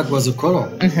Laurent, black was a color.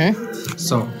 Mm-hmm.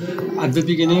 So at the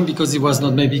beginning, because it was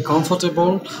not maybe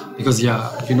comfortable, because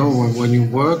when you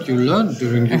work, you learn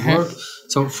during your work.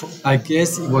 So I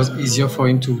guess it was easier for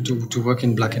him to work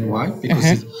in black and white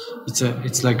because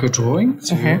it's like a drawing.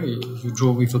 So you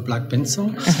draw with a black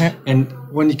pencil. And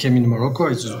when he came in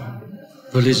Morocco, the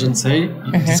legend say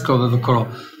he discovered the color.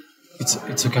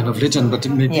 It's a kind of legend, but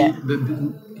maybe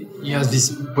he has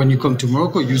this. When you come to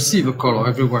Morocco, you see the color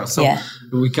everywhere. So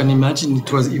we can imagine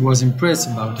he was impressed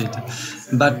about it.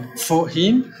 But for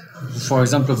him, for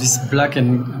example, this black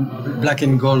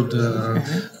and gold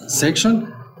section.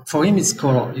 For him, it's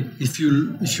color. If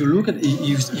you look at it,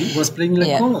 he was playing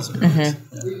like colors.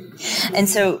 Mm-hmm. And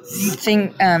so,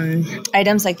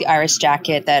 items like the Irish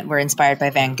jacket that were inspired by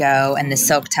Van Gogh and the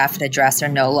silk taffeta dress are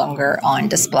no longer on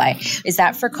display. Is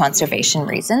that for conservation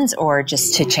reasons or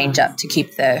just to change up to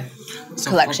keep the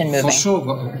collection moving? For sure,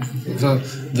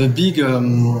 the big,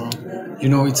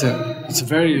 it's a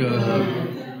very.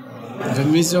 The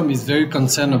museum is very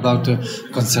concerned about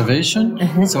conservation.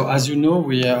 Mm-hmm. So as you know,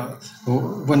 we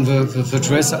when the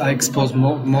dress are exposed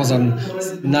more than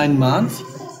 9 months.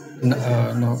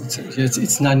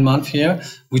 It's 9 months here.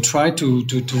 We try to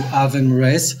have them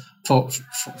rest for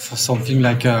something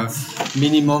like a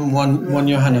minimum 1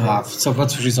 year and a half. So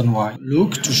that's the reason why.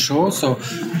 Look to show. So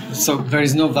there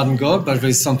is no Van Gogh, but there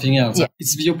is something else. Yeah.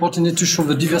 It's the opportunity to show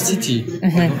the diversity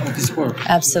of this work.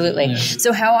 Absolutely. Yeah.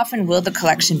 So how often will the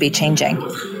collection be changing?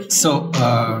 So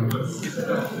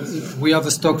we have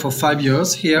a stock for 5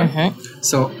 years here. Mm-hmm.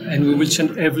 So and we will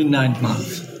change every 9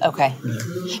 months. Okay. Yeah.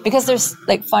 Because there's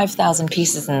 5,000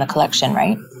 pieces in the collection,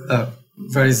 right?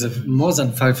 There is more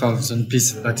than 5,000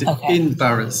 pieces, but in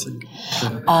Paris.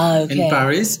 Okay. In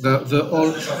Paris, the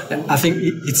whole. I think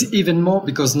it's even more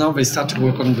because now they start to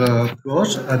work on the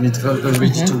gauche, the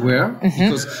ready to wear,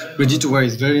 because ready to wear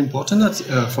is very important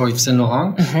for Yves Saint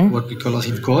Laurent, what we call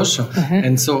rive gauche,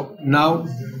 and so now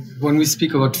when we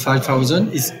speak about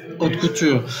 5,000, it's haute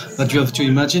couture, but you have to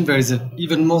imagine there is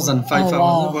even more than 5,000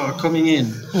 who are coming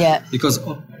in, because.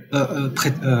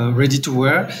 Ready to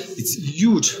wear, it's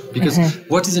huge because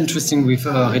what is interesting with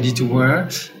ready to wear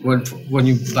when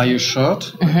you buy a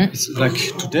shirt, it's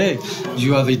like today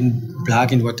you have it in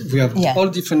black and what we have all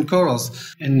different colors.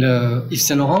 And Yves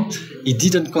Saint Laurent, he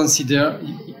didn't consider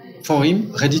for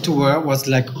him ready to wear was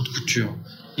like haute couture.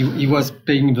 He was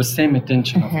paying the same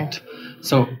attention of it.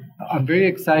 So I'm very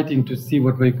excited to see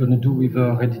what we're going to do with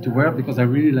ready to wear because I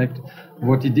really liked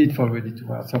what he did for ready to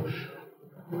wear. So.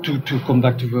 To come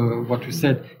back to what you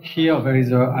said, here there is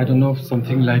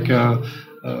something like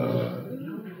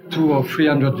 200 or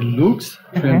 300 looks,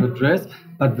 300 dress,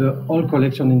 but the whole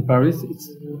collection in Paris, it's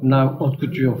now haute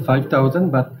couture 5,000,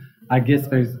 but I guess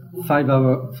there is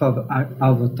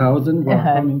 5,000 who are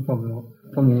coming from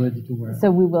the ready to wear.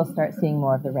 So we will start seeing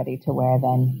more of the ready to wear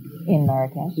then in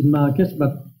Marrakesh? In Marrakesh,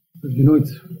 but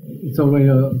it's always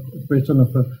a question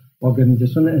of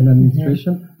organization and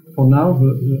administration. For now,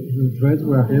 the dress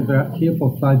were here. They are here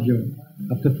for 5 years.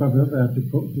 After 5 years, they have to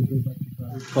go back to Paris.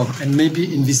 come. And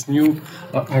maybe in this new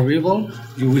arrival,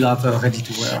 you will have ready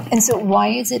to wear. And so why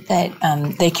is it that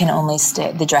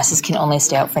the dresses can only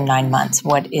stay out for 9 months?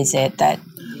 What is it that...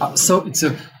 So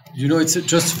it's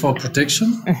just for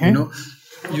protection,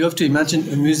 You have to imagine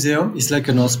a museum is like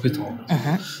an hospital.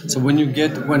 So when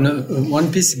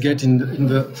one piece get in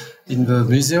the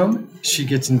museum, she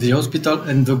gets in the hospital,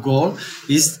 and the goal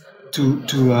is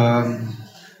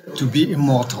to be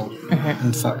immortal.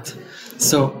 In fact,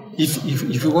 so if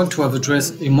you want to have a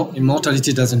dress,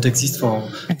 immortality doesn't exist for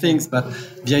things, but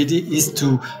the idea is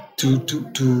to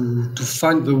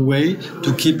find the way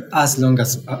to keep as long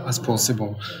as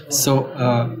possible. So.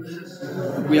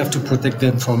 We have to protect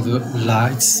them from the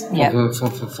lights,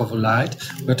 for the light.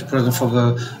 We have to protect them from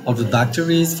the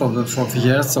bacteria, for the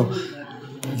air. So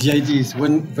the idea is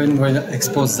when we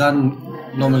expose them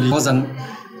normally,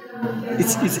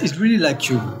 it's really like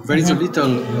you. There is a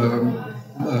little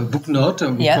book note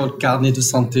we call carnet de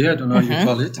santé. I don't know how you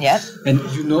call it. And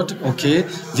you note, okay,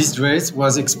 this dress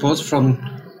was exposed from.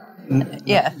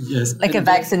 Yes. Like a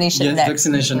vaccination. Yes,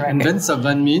 vaccination. Right. And then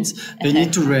that means they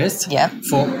need to rest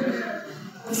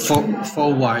for a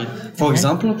while. For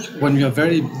example, when you are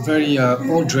very, very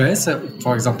old dress,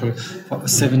 for example,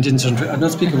 17th century, I'm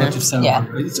not speaking about 15th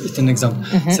century, it's an example.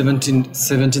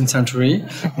 17th century,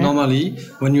 normally,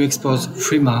 when you expose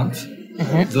 3 months,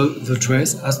 the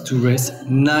dress has to rest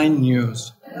 9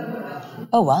 years.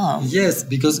 Oh wow! Yes,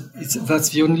 because that's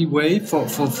the only way for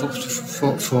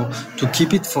to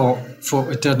keep it for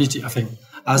eternity. I think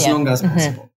as long as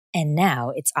possible. And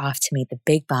now it's off to meet the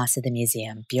big boss of the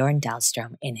museum, Bjorn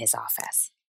Dahlstrom, in his office.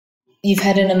 You've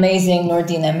had an amazing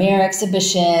Nordine Mir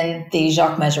exhibition. The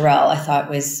Jacques Majorelle I thought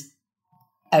was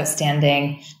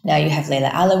outstanding. Now you have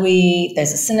Leila Alaoui.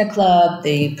 There's a Cine Club.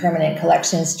 The permanent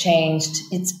collection's changed.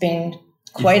 It's been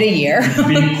quite a year. It's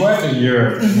been quite a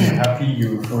year. I'm happy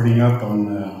you're following up on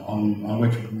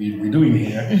what we're doing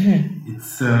here.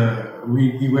 It's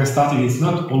we were starting. It's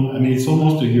not. It's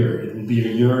almost a year. It will be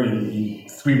a year in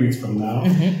 3 weeks from now,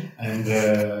 and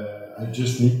I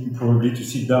just need probably to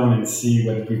sit down and see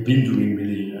what we've been doing.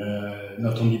 Really,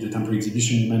 not only the temporary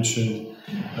exhibition you mentioned,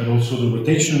 but also the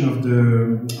rotation of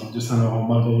the Saint Laurent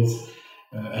models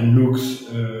and looks.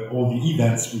 All the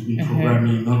events we've been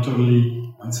programming, not only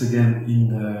once again in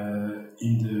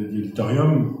the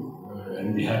auditorium,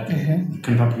 and we had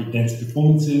contemporary dance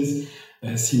performances,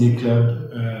 Cine Club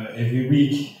every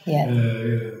week,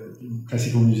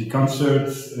 classical music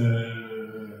concerts,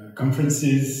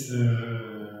 conferences,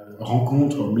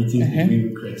 rencontres or meetings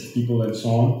between creative people and so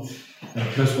on.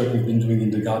 Plus what we've been doing in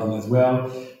the garden as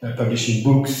well, publishing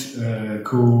books,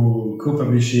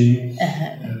 co-publishing.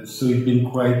 So it's been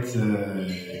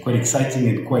quite exciting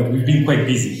and we've been quite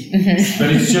busy. But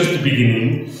it's just the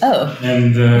beginning.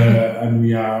 And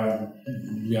we are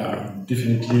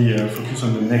definitely focused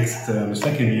on the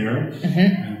second year,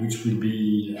 which will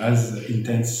be as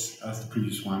intense as the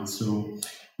previous one. So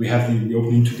we have the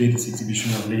opening today, this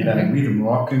exhibition of Leila Alaoui, the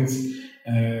Moroccans.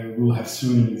 We'll have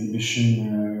soon an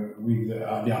exhibition with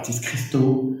the artist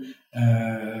Christo.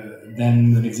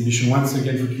 Then an exhibition once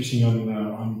again focusing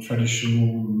on traditional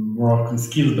Moroccan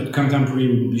skills, but contemporary.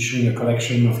 We will be showing a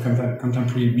collection of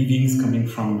contemporary weavings coming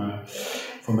from a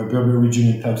Berber region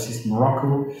in southeast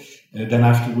Morocco. Then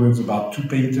afterwards, about 2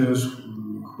 painters.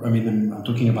 I'm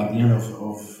talking about the end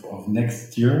of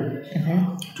next year.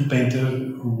 2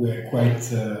 painters who were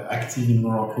quite active in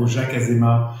Morocco, Jacques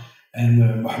Azema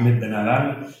and Mohamed Ben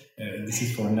Alal. This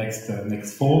is for next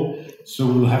fall. So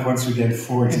we'll have once again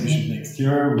 4 exhibitions next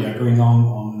year. We are going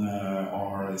on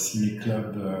our Cine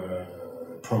Club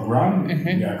program.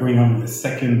 We are going on the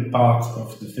second part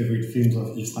of the favorite films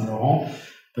of Yves Saint Laurent,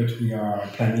 but we are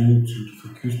planning to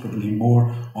focus probably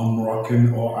more on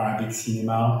Moroccan or Arabic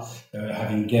cinema,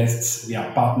 having guests. We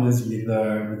are partners with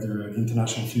the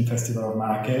International Film Festival of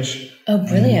Marrakesh. Oh,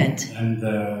 brilliant. And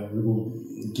we will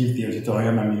give the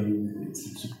auditorium,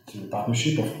 it's a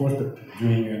partnership, of course, but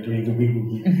during the week we'll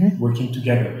be working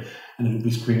together, and we'll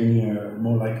be screening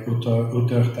more like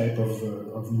auteur type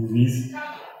of movies.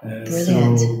 So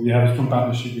we have a strong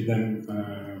partnership with them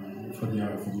for the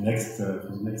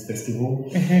next festival.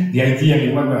 The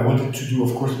idea, what I wanted to do,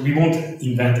 of course, we won't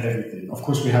invent everything. Of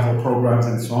course, we have our programs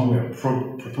and so on. We are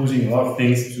proposing a lot of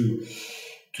things to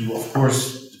of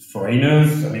course,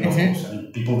 foreigners. Of course,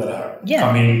 people that are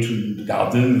coming to the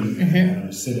garden. And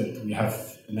I say that we have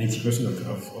 90%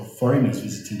 of foreigners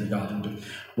visiting the garden. But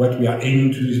what we are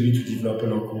aiming to do is really to develop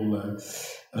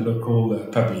a local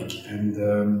public, and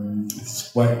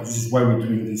this is why we're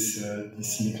doing this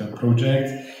Cine Club project.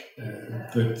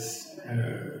 But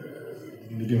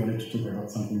maybe I wanted to talk about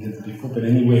something else before, but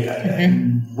anyway,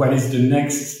 what is the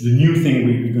new thing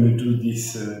we're going to do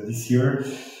this year?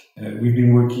 We've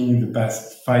been working the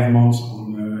past 5 months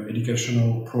on an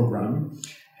educational program,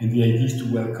 and the idea is to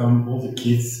welcome all the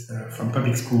kids from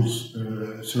public schools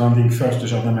surrounding first the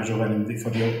Jardin Majorel, and for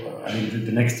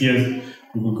the next years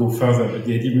we will go further. But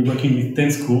the idea, we're working with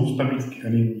 10 schools,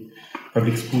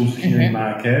 public schools here in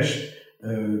Marrakech.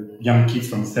 Young kids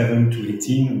from 7 to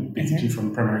 18, basically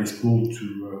from primary school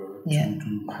to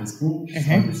high school,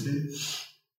 I would say.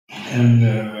 And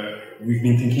we've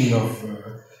been thinking of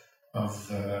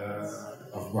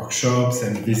workshops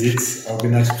and visits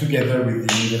organized together with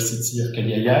the University of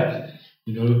Cadillac.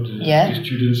 The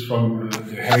students from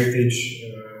the Heritage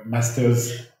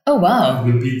Masters. Oh wow!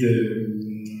 Will be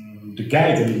the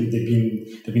guides.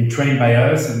 They've been trained by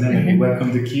us, and then we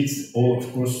welcome the kids. All,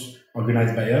 of course,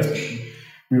 organized by us.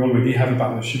 We already have a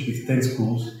partnership with 10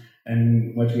 schools,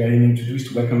 and what we are aiming to do is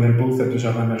to welcome them both at the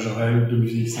Jardin Majorel, the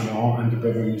Musée Saint Laurent, and the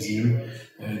Bevel Museum.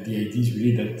 The idea is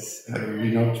really that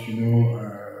we're not,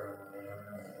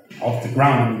 off the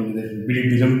ground. They really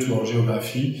belong to our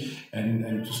geography,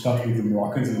 and to start with the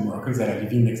Moroccans and the Moroccans that are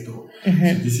living next door. So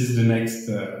this is the next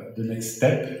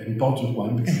step, an important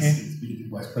one, because it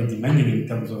was quite demanding in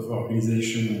terms of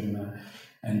organization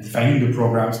and defining the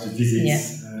programs, the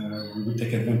visits. We will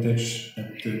take advantage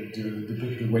that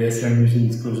the YSL Museum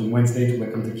is closed on Wednesday to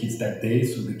welcome the kids that day,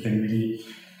 so they can really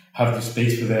have the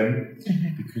space for them.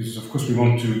 Because, of course, we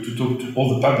want to talk to all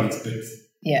the publics, but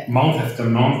month after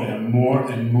month there are more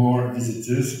and more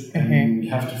visitors, and we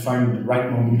have to find the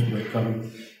right moment to welcome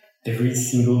every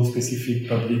single specific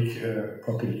public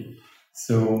properly.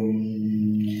 So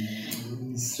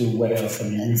what else?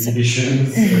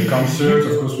 Exhibitions, concerts.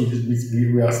 Of course,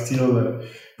 we are still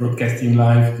broadcasting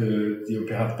live the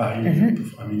Opéra de Paris.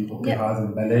 Operas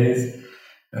and ballets.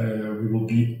 We will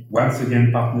be once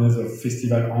again partners of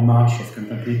Festival En Marche of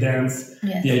Contemporary Dance.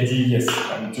 The idea,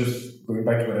 I'm just going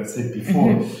back to what I said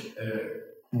before.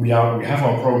 We have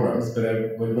our programs,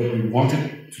 but what we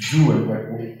wanted to do, and what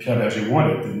Pierre Berger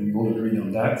wanted, and we all agreed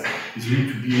on that, is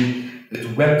really to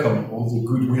welcome all the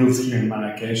goodwills here in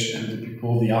Marrakech, and the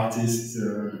people, the artists,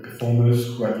 the performers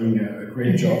who are doing a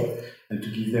great job, and to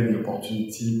give them the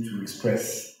opportunity to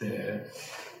express their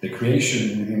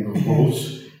creation within those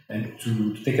walls, and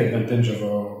to take advantage of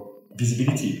our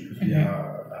visibility. Because we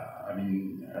are,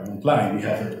 I won't lie, we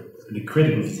have an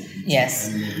incredible visibility. Yes.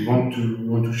 And we want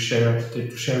to share it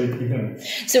with them.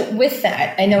 So with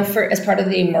that, I know as part of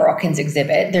the Moroccans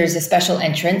exhibit, there's a special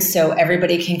entrance, so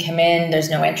everybody can come in, there's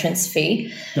no entrance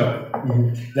fee. No.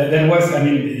 That was,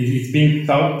 it's being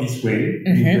thought this way.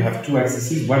 You have 2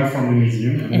 accesses, one from the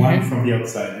museum and one from the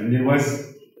outside. And there was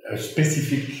a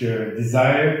specific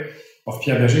desire of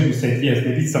Pierre Berger, who said, yes,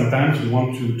 maybe sometimes we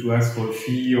want to ask for a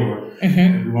fee, or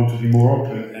we want to be more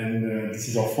open. And this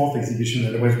is our 4th exhibition.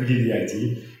 That was really the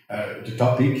idea. The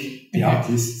topic, the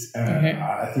artists.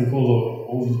 I think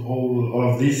all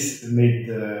of this made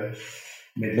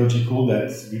logical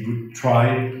that we would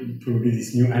try probably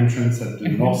this new entrance at the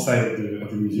north side of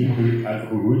the museum, at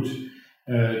Route,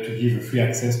 to give free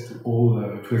access to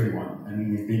everyone.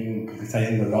 And we've been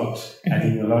publicizing a lot,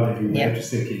 adding a lot everywhere to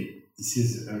say, okay, this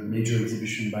is a major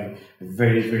exhibition by a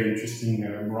very, very interesting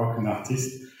Moroccan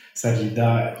artist,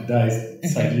 Sajida, who died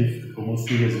sadly almost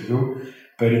 3 years ago.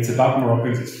 But it's about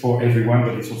Moroccans, it's for everyone,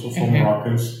 but it's also for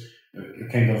Moroccans, a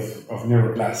kind of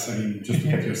narrow class. Just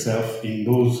look at yourself in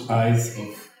those eyes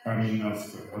of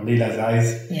Leila's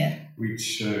eyes,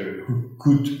 which who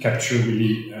could capture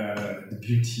really the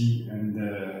beauty and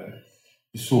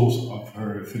the souls of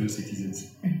her fellow citizens.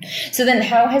 So then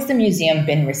how has the museum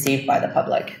been received by the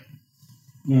public?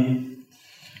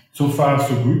 So far,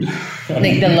 so good.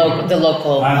 The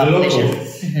local population.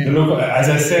 The local, as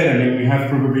I said, we have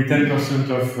probably 10%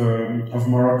 of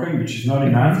Moroccan, which is not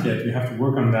enough yet. We have to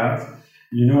work on that.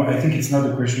 I think it's not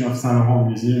a question of Saint Laurent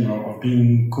Museum or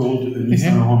being called a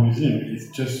Saint Laurent Museum. It's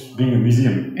just being a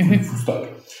museum, full stop.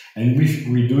 And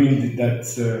we're doing that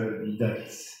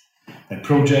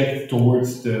project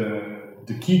towards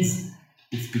the kids.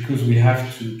 It's because we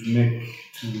have to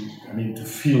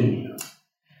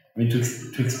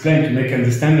explain, to make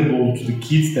understandable to the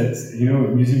kids that a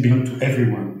museum belongs to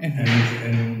everyone,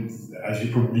 and as you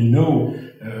probably know,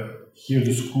 here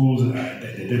the schools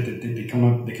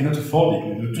they cannot afford it,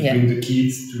 to bring the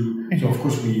kids to. So of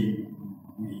course we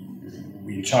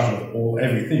in charge of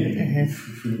everything.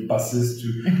 If we need buses to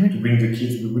bring the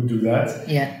kids, we would do that.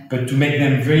 But to make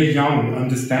them very young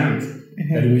understand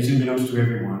that a museum belongs to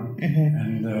everyone,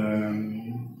 and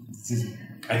this is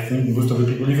I think most of the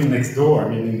people, even next door, I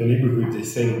mean, in the neighborhood, they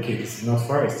say, okay, this is not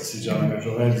for us, this is Jardin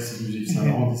Majorelle, this is Musée Saint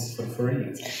Laurent, this is for the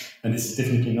foreigners. And this is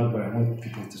definitely not what I want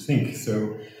people to think.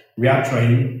 So we are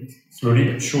trying,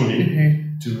 slowly but surely,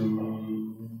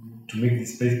 to make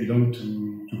this place belong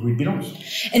to who it belongs.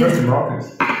 First, to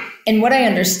Moroccans. And what I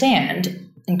understand,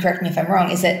 and correct me if I'm wrong,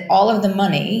 is that all of the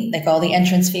money, like all the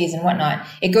entrance fees and whatnot,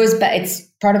 it goes back, it's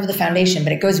part of the foundation,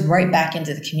 but it goes right back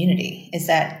into the community. Is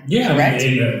that correct?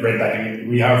 Right back. I mean,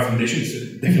 we are a foundation, so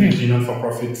definitely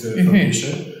not-for-profit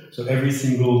foundation. So every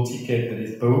single ticket that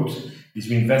is bought is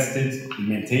reinvested in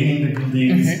maintaining the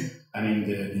buildings, I mean,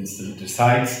 the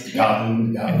sites, the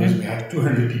gardens. We have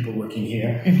 200 people working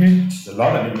here, which is a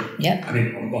lot. I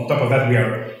mean, on top of that, we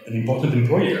are an important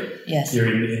employer here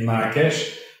in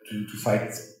Marrakesh to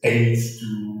fight AIDS,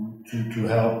 to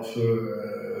help,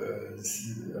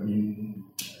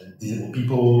 disabled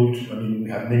people. We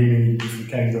have many different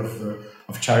kinds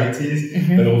of charities,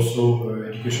 but also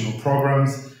educational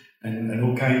programs and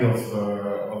all kinds of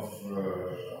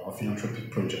philanthropic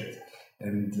projects.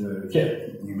 And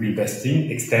we're reinvesting,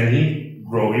 extending,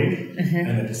 growing,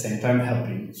 and at the same time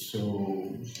helping.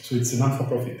 So it's a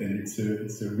non-for-profit, and it's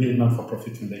a real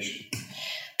non-for-profit foundation.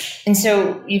 And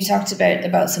so you've talked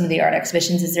about some of the art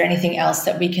exhibitions. Is there anything else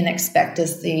that we can expect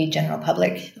as the general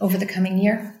public over the coming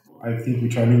year? I think we're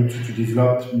trying to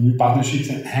develop new partnerships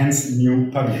and hence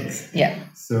new publics. Yeah.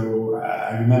 So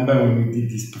I remember when we did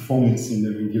this performance in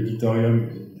the auditorium,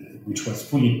 which was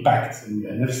fully packed, and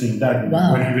I've never seen that.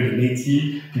 Wow.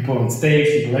 180 people on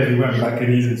stage, people everywhere,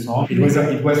 balconies and so on. It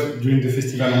was during the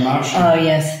Festival en Marche. Oh,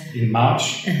 yes. In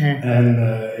March, and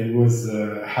it was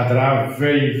Hadra, a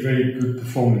very, very good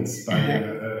performance by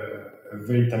a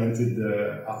very talented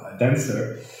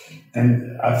dancer.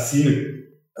 And I've seen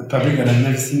a public that I've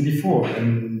never seen before,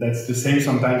 and that's the same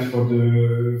sometimes for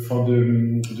the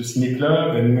Ciné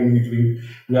Club. And when we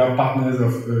are partners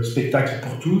of Spectacle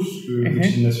pour Tous, which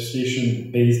is an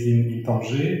association based in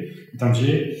Tangier,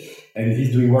 and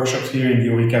he's doing workshops here in the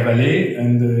Eureka Valley.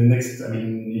 And in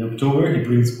October, he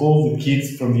brings all the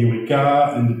kids from the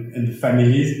Eureka and the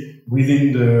families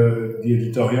within the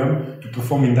auditorium to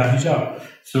perform in Darija.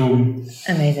 So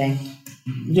amazing.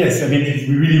 Yes, we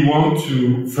really want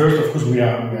to. First, of course, we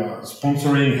are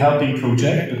sponsoring, helping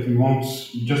projects, but we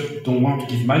just don't want to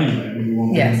give money. We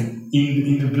want them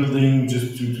in the building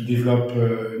just to develop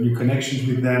new connections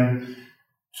with them,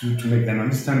 to make them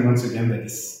understand once again that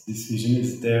this vision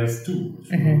is theirs too.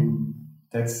 So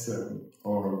that's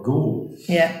our goal.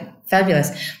 Yeah,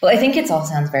 fabulous. Well, I think it all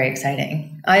sounds very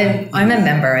exciting. I'm a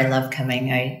member. I love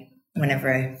coming.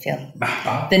 Whenever I feel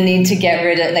the need to get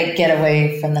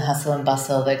away from the hustle and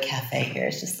bustle, the cafe here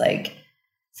is just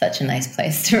such a nice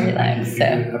place to relax. So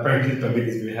apparently the public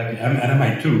is very happy, and I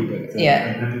might too, but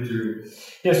I'm happy to.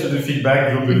 Yeah, so the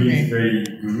feedback globally is very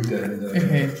good,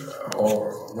 and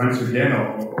once again,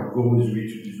 our goal is really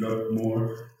to develop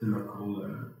more the local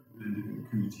and the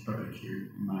community public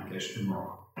here in Marrakesh and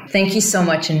Morocco. Thank you so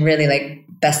much, and really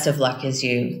best of luck as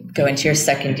you go into your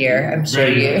second year. I'm sure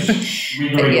thank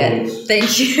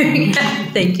you.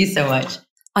 Thank you so much.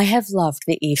 I have loved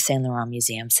the Yves Saint Laurent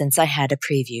Museum since I had a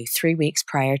preview 3 weeks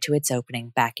prior to its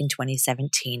opening back in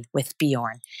 2017 with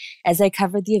Bjorn, as I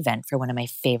covered the event for one of my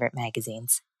favorite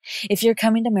magazines. If you're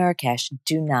coming to Marrakesh,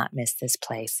 do not miss this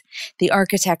place. The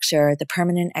architecture, the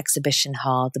permanent exhibition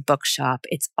hall, the bookshop,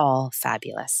 it's all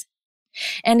fabulous.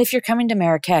 And if you're coming to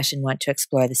Marrakesh and want to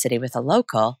explore the city with a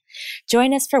local,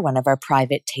 join us for one of our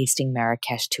private Tasting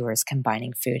Marrakesh tours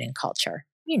combining food and culture.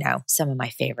 Some of my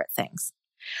favorite things.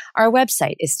 Our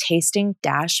website is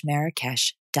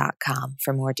tasting-marrakesh.com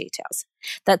for more details.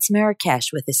 That's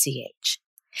Marrakesh with a CH.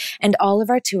 And all of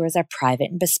our tours are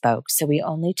private and bespoke, so we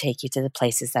only take you to the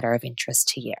places that are of interest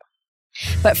to you.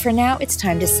 But for now, it's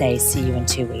time to say see you in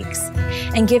 2 weeks.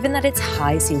 And given that it's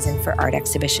high season for art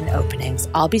exhibition openings,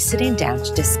 I'll be sitting down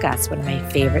to discuss one of my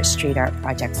favorite street art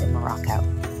projects in Morocco.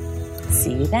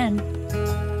 See you then.